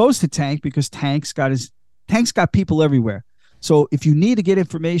 He goes to Tank because Tank's got people everywhere. So if you need to get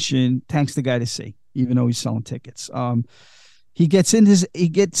information, Tank's the guy to see, even though he's selling tickets. He gets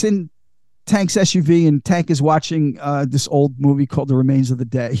in Tank's SUV, and Tank is watching this old movie called The Remains of the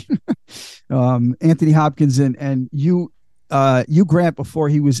Day. Anthony Hopkins and Hugh Grant before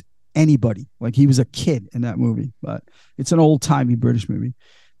he was anybody. Like he was a kid in that movie, but it's an old-timey British movie.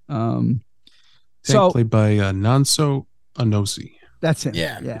 Played by Nonso Anosi. That's him.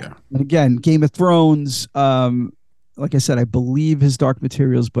 Yeah. And again, Game of Thrones. Like I said, I believe his Dark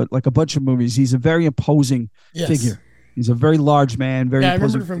Materials, but like a bunch of movies, he's a very imposing figure. He's a very large man. Very I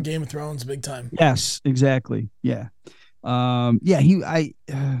imposing. remember from Game of Thrones, big time. Yes, exactly. Yeah. I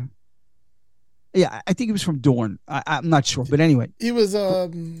think he was from Dorne. I'm not sure, but anyway. He was,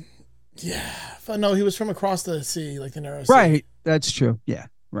 he was from across the sea, like the narrow sea. Right, that's true. Yeah,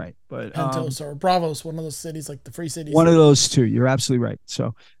 right. But Pentos or Bravos, one of those cities, like the free cities. One of those two. You're absolutely right.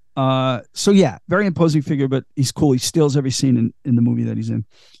 So very imposing figure, but he's cool. He steals every scene in the movie that he's in.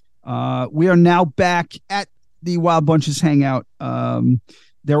 We are now back at the Wild Bunches hangout.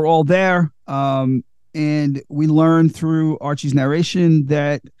 They're all there, and we learn through Archie's narration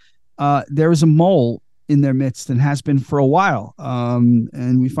that there is a mole in their midst and has been for a while.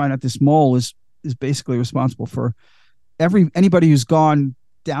 And we find out this mole is basically responsible for anybody who's gone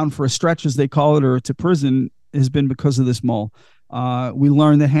down for a stretch, as they call it, or to prison has been because of this mole. We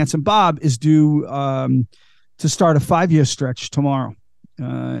learn that Handsome Bob is due to start a 5-year stretch tomorrow.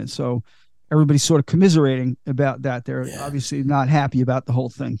 So everybody's sort of commiserating about that. They're obviously not happy about the whole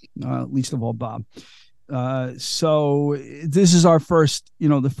thing, least of all Bob. So this is our first,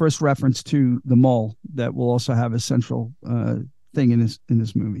 the first reference to the mole that will also have a central thing in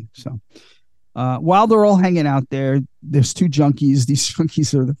this movie. So while they're all hanging out there's two junkies. These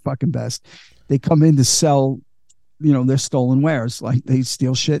junkies are the fucking best. They come in to sell, their stolen wares. Like they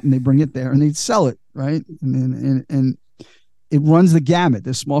steal shit and they bring it there and they sell it, right? And it runs the gamut.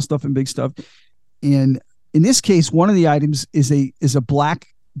 There's small stuff and big stuff. And in this case, one of the items is a black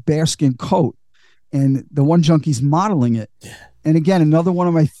bearskin coat. And the one junkie's modeling it. Yeah. And again, another one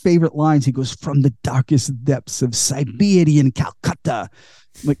of my favorite lines. He goes, "From the darkest depths of Siberian Calcutta."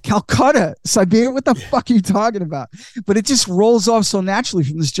 I'm like, Calcutta, Siberia? What the fuck are you talking about? But it just rolls off so naturally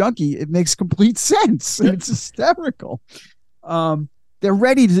from this junkie. It makes complete sense. And it's hysterical. They're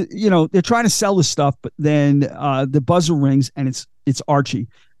ready to, they're trying to sell this stuff, but then the buzzer rings and it's Archie.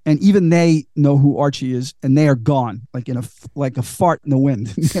 And even they know who Archie is, and they are gone, like a fart in the wind.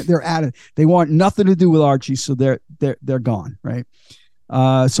 They're at it. They want nothing to do with Archie, so they're gone, right?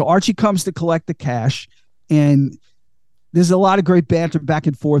 So Archie comes to collect the cash, and there's a lot of great banter back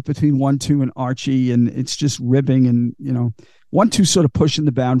and forth between 1-2 and Archie, and it's just ribbing, and 1-2 sort of pushing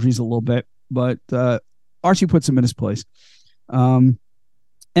the boundaries a little bit, but Archie puts him in his place.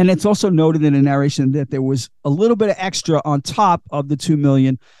 And it's also noted in the narration that there was a little bit of extra on top of the $2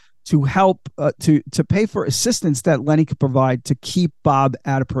 million to help to pay for assistance that Lenny could provide to keep Bob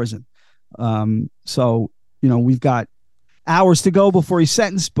out of prison. So we've got hours to go before he's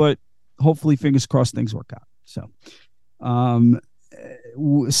sentenced, but hopefully, fingers crossed, things work out. So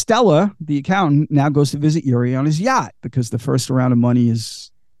Stella, the accountant, now goes to visit Yuri on his yacht because the first round of money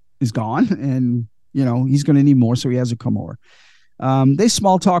is gone, and he's going to need more, so he has to come over. They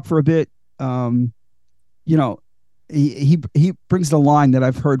small talk for a bit. He brings the line that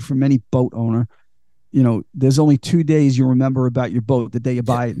I've heard from many boat owner. There's only 2 days you remember about your boat: the day you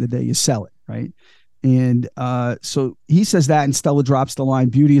buy it and the day you sell it, right? And so he says that, and Stella drops the line,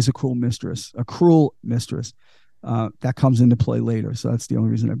 "Beauty is a cruel mistress." That comes into play later, so that's the only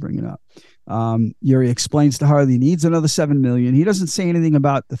reason I bring it up. Yuri explains to her that he needs another $7 million. He doesn't say anything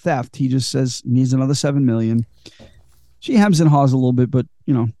about the theft. He just says he needs another $7 million. She hems and haws a little bit, but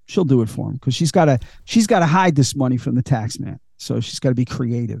she'll do it for him because she's got to hide this money from the tax man. So she's got to be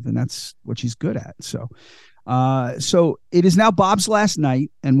creative, and that's what she's good at. So it is now Bob's last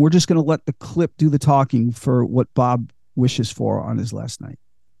night, and we're just going to let the clip do the talking for what Bob wishes for on his last night.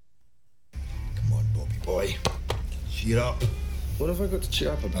 Come on, Bobby boy. Cheer up. What have I got to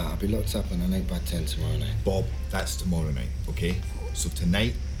cheer up about? I'll be locked up on an 8x10 tomorrow night. Bob, that's tomorrow night, okay? So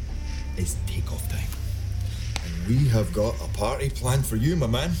tonight is takeoff time. And we have got a party planned for you, my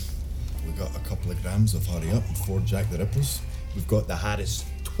man. We've got a couple of grams of Hurry Up and 4 Jack the Rippers. We've got the Harris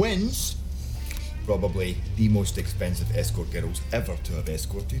twins, probably the most expensive escort girls ever to have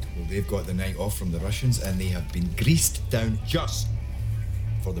escorted. Well, they've got the night off from the Russians, and they have been greased down just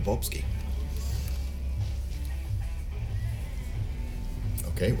for the Bobski.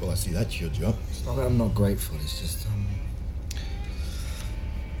 Okay, well, I see that cheered you up. It's not that I'm not grateful, it's just,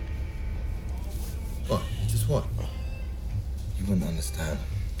 What? Just what? You wouldn't understand.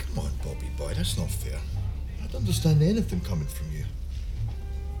 Come on, Bobby boy, that's not fair. I don't understand anything coming from you.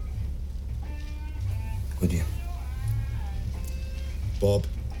 Would you? Bob,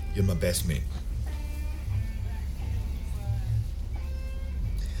 you're my best mate.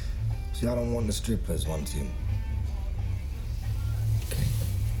 See, I don't want the strippers, want you? Okay.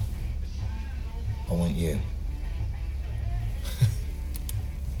 I want you.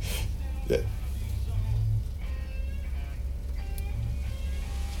 Yeah.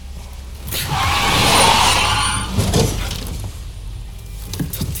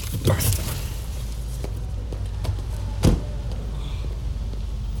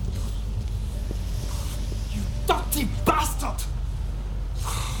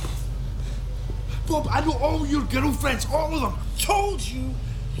 Bob, I know all your girlfriends, all of them. Told you,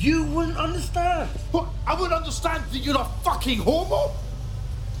 you wouldn't understand. What? I wouldn't understand that you're a fucking homo?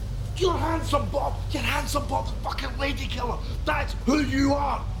 You're handsome, Bob. You're handsome, Bob, the fucking lady killer. That's who you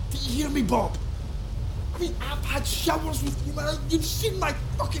are. Do you hear me, Bob? I mean, I've had showers with you, man. You've seen my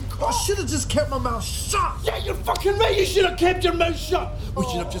fucking car. I should have just kept my mouth shut. Yeah, you're fucking right. You should have kept your mouth shut. We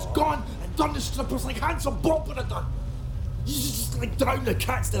should have just gone and done the strippers like handsome Bob would have done. You should just like drown the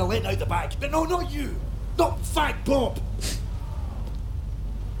cats that are letting out the bag. But no, not you. Not fat Bob.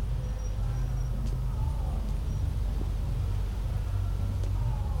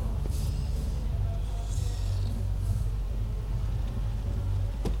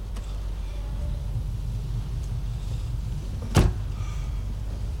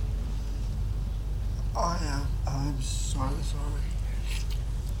 I'm sorry. I'm sorry.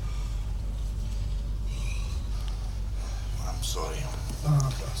 Sorry.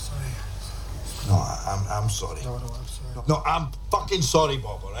 No, I'm sorry. No, I'm sorry. No, I'm fucking sorry,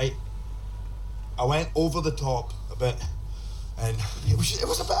 Bob, all right? I went over the top a bit, and it was a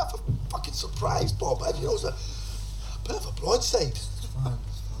bit of a fucking surprise, Bob. It was a bit of a broadside. It's fine.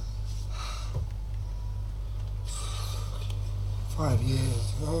 5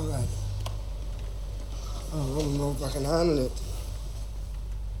 years, all right. I don't know if I can handle it.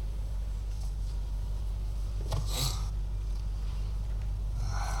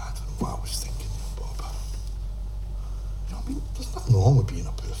 I don't know what I was thinking, Bob. You know, I mean, there's nothing wrong with being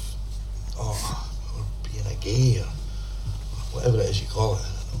a poof. Or being a gay, or whatever it is you call it. I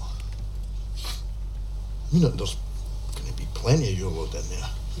don't know. I mean, there's going to be plenty of your load in there.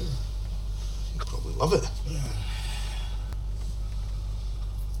 Yeah. You'll probably love it. Yeah.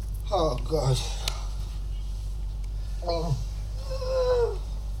 Oh, God. Oh.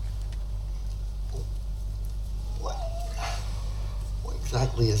 What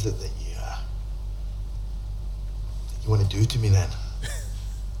exactly is it that you want to do to me then?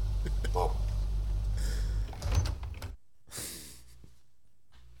 Bob.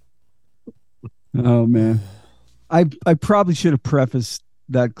 Oh man. I probably should have prefaced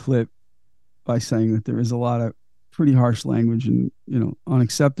that clip by saying that there is a lot of pretty harsh language and,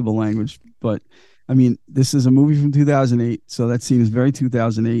 unacceptable language, but I mean, this is a movie from 2008, so that seems very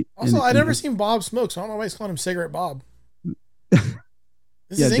 2008. Also, I've never seen Bob smoke, so I don't know why he's calling him Cigarette Bob.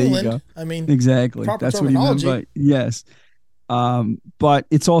 This is England. I mean, exactly. That's what he meant by, yes. But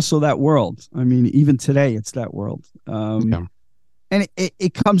it's also that world. I mean, even today, it's that world. Yeah. And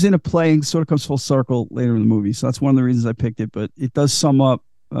it comes into play and sort of comes full circle later in the movie. So that's one of the reasons I picked it. But it does sum up,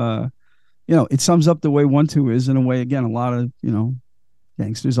 it sums up the way 1-2 is in a way, again, a lot of,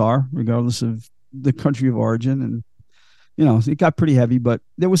 gangsters are, regardless of the country of origin. And, it got pretty heavy, but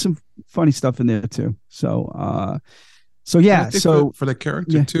there was some funny stuff in there too. So yeah. So for the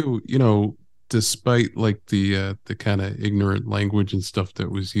character too, despite like the kind of ignorant language and stuff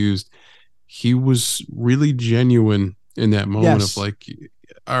that was used, he was really genuine in that moment of like,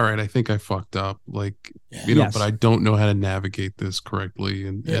 all right, I think I fucked up, like, but I don't know how to navigate this correctly.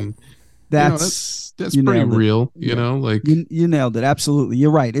 And that's pretty real, like you nailed it. Absolutely.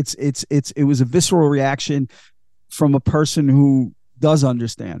 You're right. It was a visceral reaction from a person who does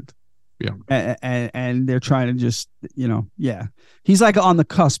understand. Yeah. And they're trying to just, he's like on the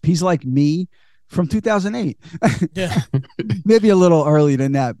cusp. He's like me from 2008. Yeah. Maybe a little earlier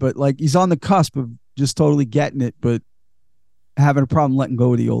than that, but like he's on the cusp of just totally getting it, but having a problem letting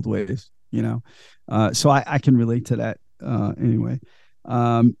go of the old ways, so I can relate to that anyway.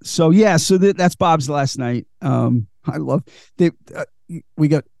 So that's Bob's Last Night. I love we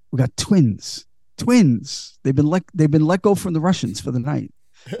got twins. They've been let go from the Russians for the night,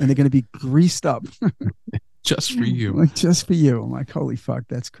 and they're going to be greased up just for you. Like, just for you. I'm like, holy fuck,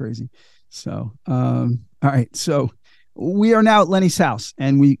 that's crazy. So, all right. So we are now at Lenny's house,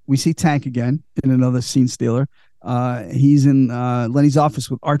 and we see Tank again in another scene stealer. He's in Lenny's office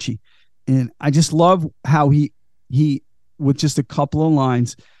with Archie, and I just love how he with just a couple of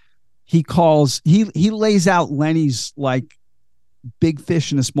lines, he lays out Lenny's like big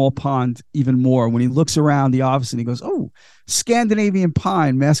fish in a small pond even more when he looks around the office and he goes, "Oh, Scandinavian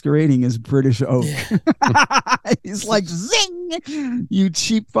pine masquerading as British oak." Yeah. He's like, "Zing, you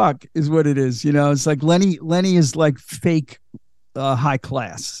cheap fuck," is what it is. It's like Lenny is like fake high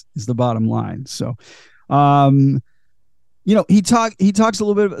class is the bottom line. So he talks a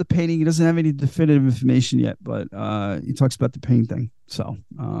little bit about the painting. He doesn't have any definitive information yet, but he talks about the painting thing. So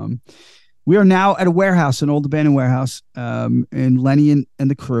we are now at a warehouse, an old abandoned warehouse, and Lenny and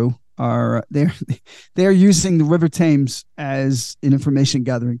the crew are they're using the River Thames as an information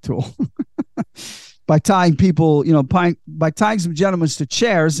gathering tool by tying people, by tying some gentlemen to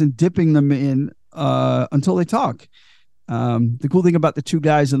chairs and dipping them in until they talk. The cool thing about the two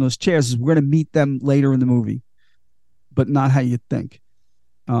guys in those chairs is we're going to meet them later in the movie, but not how you think.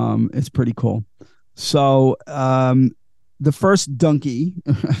 It's pretty cool. So the first donkey,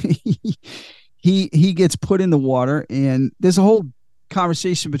 he gets put in the water, and there's a whole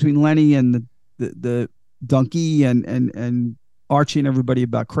conversation between Lenny and the donkey and Archie and everybody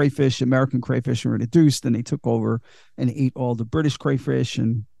about crayfish. American crayfish were introduced, and they took over and ate all the British crayfish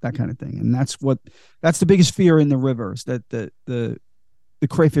and that kind of thing. And that's the biggest fear in the rivers, that the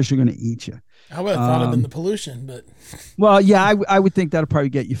crayfish are going to eat you. I would have thought of in the pollution, but well, yeah, I would think that'll probably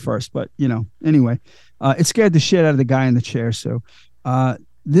get you first, but anyway, it scared the shit out of the guy in the chair. So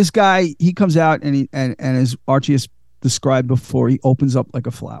this guy, he comes out and as Archie has described before, he opens up like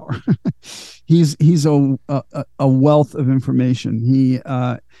a flower. he's a wealth of information.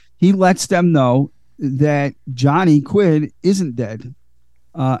 He lets them know that Johnny Quid isn't dead,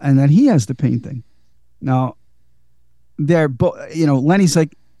 and that he has the painting. Now, Lenny's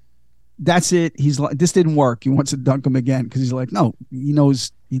like, that's it. He's like, this didn't work. He wants to dunk him again because he's like, no,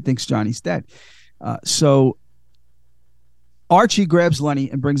 he thinks Johnny's dead. So Archie grabs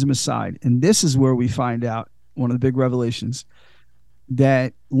Lenny and brings him aside, and this is where we find out one of the big revelations,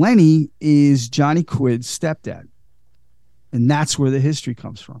 that Lenny is Johnny Quid's stepdad, and that's where the history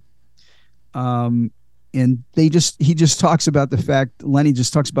comes from. And Lenny just talks about the fact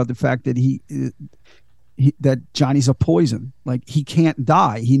that that Johnny's a poison. Like, he can't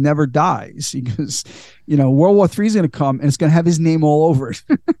die. He never dies. He goes, World War III is going to come and it's going to have his name all over it.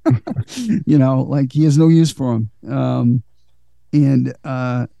 Like, he has no use for him.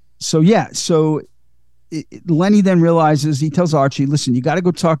 So Lenny then realizes, he tells Archie, listen, you got to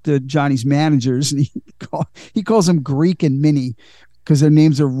go talk to Johnny's managers. And he calls them Greek and Minnie because their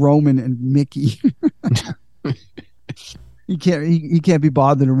names are Roman and Mickey. He can't be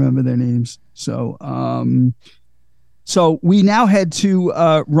bothered to remember their names. So we now head to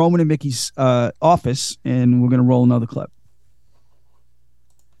Roman and Mickey's office, and we're going to roll another clip.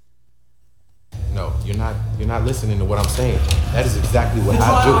 No, you're not listening to what I'm saying. That is exactly what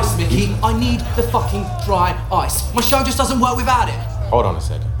I do. Dry ice, Mickey. I need the fucking dry ice. My show just doesn't work without it. Hold on a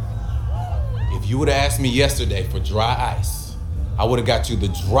second. If you would have asked me yesterday for dry ice, I would have got you the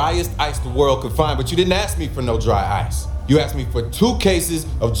driest ice the world could find, but you didn't ask me for no dry ice. You asked me for 2 cases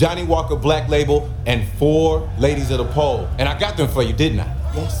of Johnny Walker Black Label and 4 Ladies of the Pole. And I got them for you, didn't I?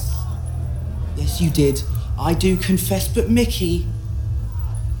 Yes. Yes, you did. I do confess, but Mickey,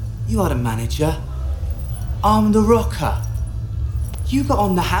 you are the manager. I'm the rocker. You got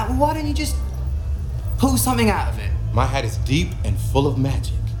on the hat, well, why don't you just pull something out of it? My hat is deep and full of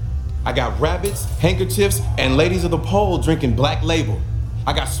magic. I got rabbits, handkerchiefs, and Ladies of the Pole drinking Black Label.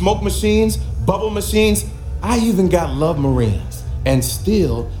 I got smoke machines, bubble machines. I even got love marines. And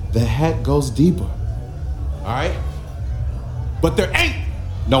still, the hat goes deeper. All right? But there ain't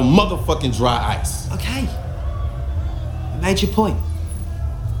no motherfucking dry ice. Okay. You made your point.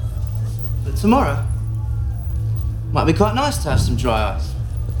 But tomorrow, might be quite nice to have some dry ice.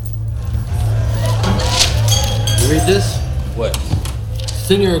 You read this? What?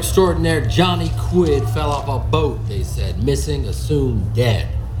 Singer extraordinaire Johnny Quid fell off a boat, they said. Missing, assumed dead,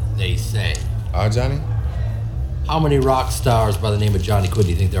 they say. Johnny? How many rock stars by the name of Johnny Quid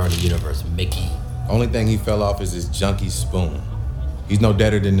do you think there are in the universe, Mickey? Only thing he fell off is his junky spoon. He's no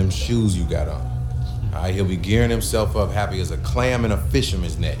deader than them shoes you got on. All right, he'll be gearing himself up happy as a clam in a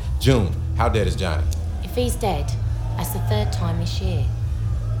fisherman's net. June, how dead is Johnny? If he's dead, that's the 3rd time this year.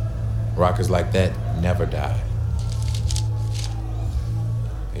 Rockers like that never die.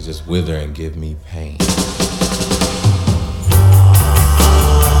 They just wither and give me pain.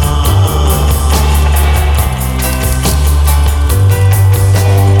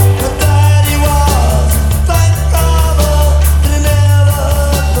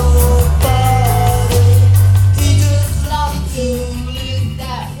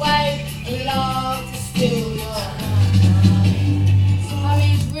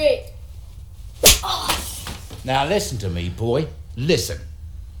 Now listen to me, boy. Listen.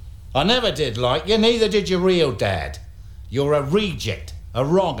 I never did like you, neither did your real dad. You're a reject, a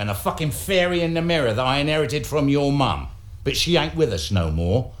wrong, and a fucking fairy in the mirror that I inherited from your mum. But she ain't with us no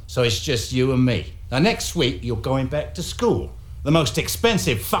more, so it's just you and me. Now next week, you're going back to school. The most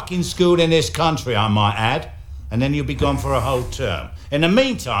expensive fucking school in this country, I might add. And then you'll be gone for a whole term. In the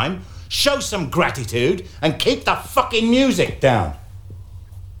meantime, show some gratitude and keep the fucking music down.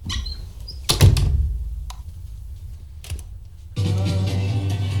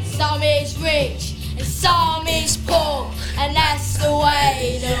 Some is rich and some is poor, and that's the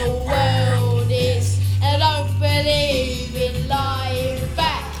way the world is. And I don't believe in lying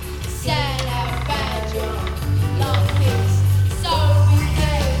back, saying how bad your life is. So we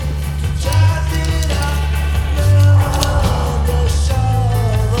came to jazz it up, on the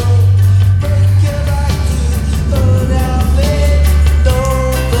shovel, bring it back to old outfit.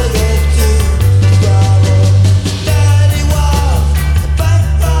 Don't forget to bravo. Daddy was a bank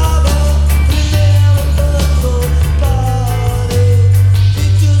robber, we never looked for party. He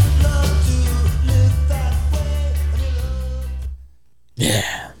just loved to live that way.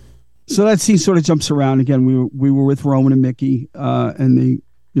 Yeah. So that scene sort of jumps around again. We were with Roman and Mickey, and they,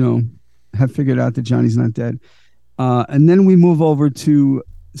 have figured out that Johnny's not dead. And then we move over to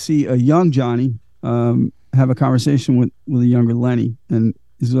see a young Johnny have a conversation with a younger Lenny, and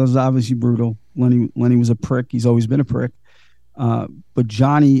this was obviously brutal. Lenny was a prick. He's always been a prick. But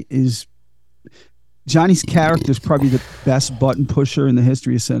Johnny's character is probably the best button pusher in the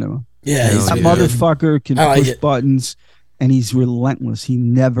history of cinema. Yeah, that motherfucker can push buttons. And he's relentless. He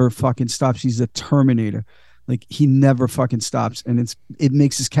never fucking stops. He's a Terminator. Like, he never fucking stops. And it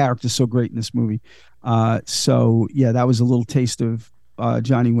makes his character so great in this movie. So yeah, that was a little taste of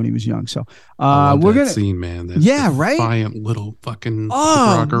Johnny when he was young. So we're gonna scene, man. That right. Little fucking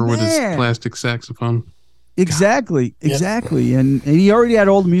rocker with his plastic saxophone. Exactly. And he already had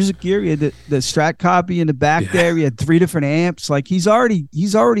all the music gear. He had the Strat copy in the back there. He had 3 different amps. Like, he's already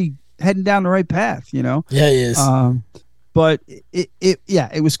heading down the right path. Yeah, he is. But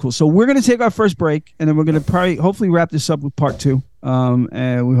it was cool. So we're going to take our first break, and then we're going to hopefully wrap this up with part 2.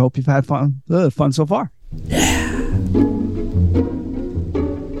 And we hope you've had fun so far. Yeah.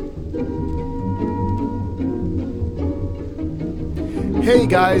 Hey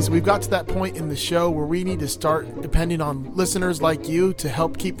guys, we've got to that point in the show where we need to start depending on listeners like you to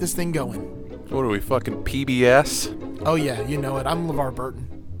help keep this thing going. What are we, fucking PBS? Oh yeah, you know it. I'm LeVar Burton.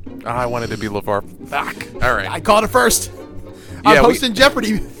 I wanted to be LeVar. Fuck. All right. I called it first. I'm hosting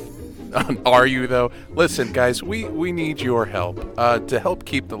Jeopardy. Are you, though? Listen, guys, we need your help. To help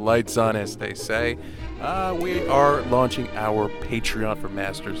keep the lights on, as they say, we are launching our Patreon for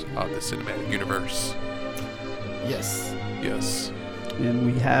Masters of the Cinematic Universe. Yes. And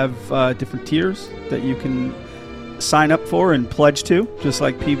we have different tiers that you can sign up for and pledge to, just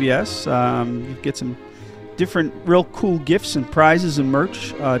like PBS. You get some different real cool gifts and prizes and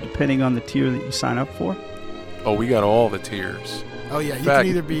merch depending on the tier that you sign up for. Oh, we got all the tiers. Oh yeah, you fact, can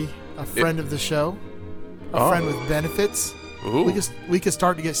either be a friend of the show, a friend with benefits. Ooh. We could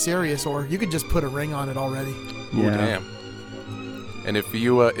start to get serious, or you could just put a ring on it already. Ooh, damn. And if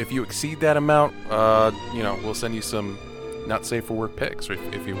you exceed that amount, we'll send you some not safe for work pics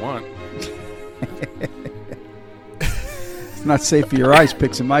if you want. It's not safe for your eyes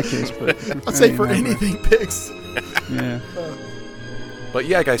pics in my case, but I'll say for anything pics. Yeah. But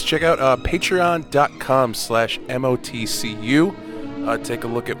yeah, guys, check out patreon.com/MOTCU. Take a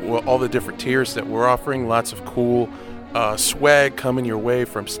look at all the different tiers that we're offering. Lots of cool swag coming your way,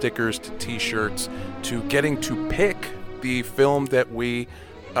 from stickers to t-shirts to getting to pick the film that we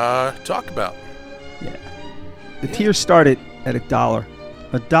talk about. Yeah. The tiers started at $1.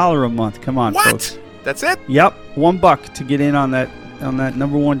 $1 a month. Come on, folks. That's it? Yep. $1 to get in on that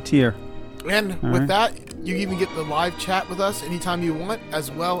number one tier. And All with right. that, you even get the live chat with us anytime you want,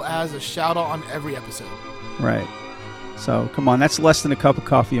 as well as a shout out on every episode. Right. So come on, that's less than a cup of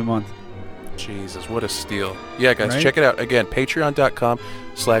coffee a month. Jesus, what a steal. Yeah, guys, Right? check it out. Again,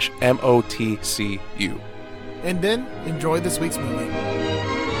 patreon.com/MOTCU. And then enjoy this week's movie.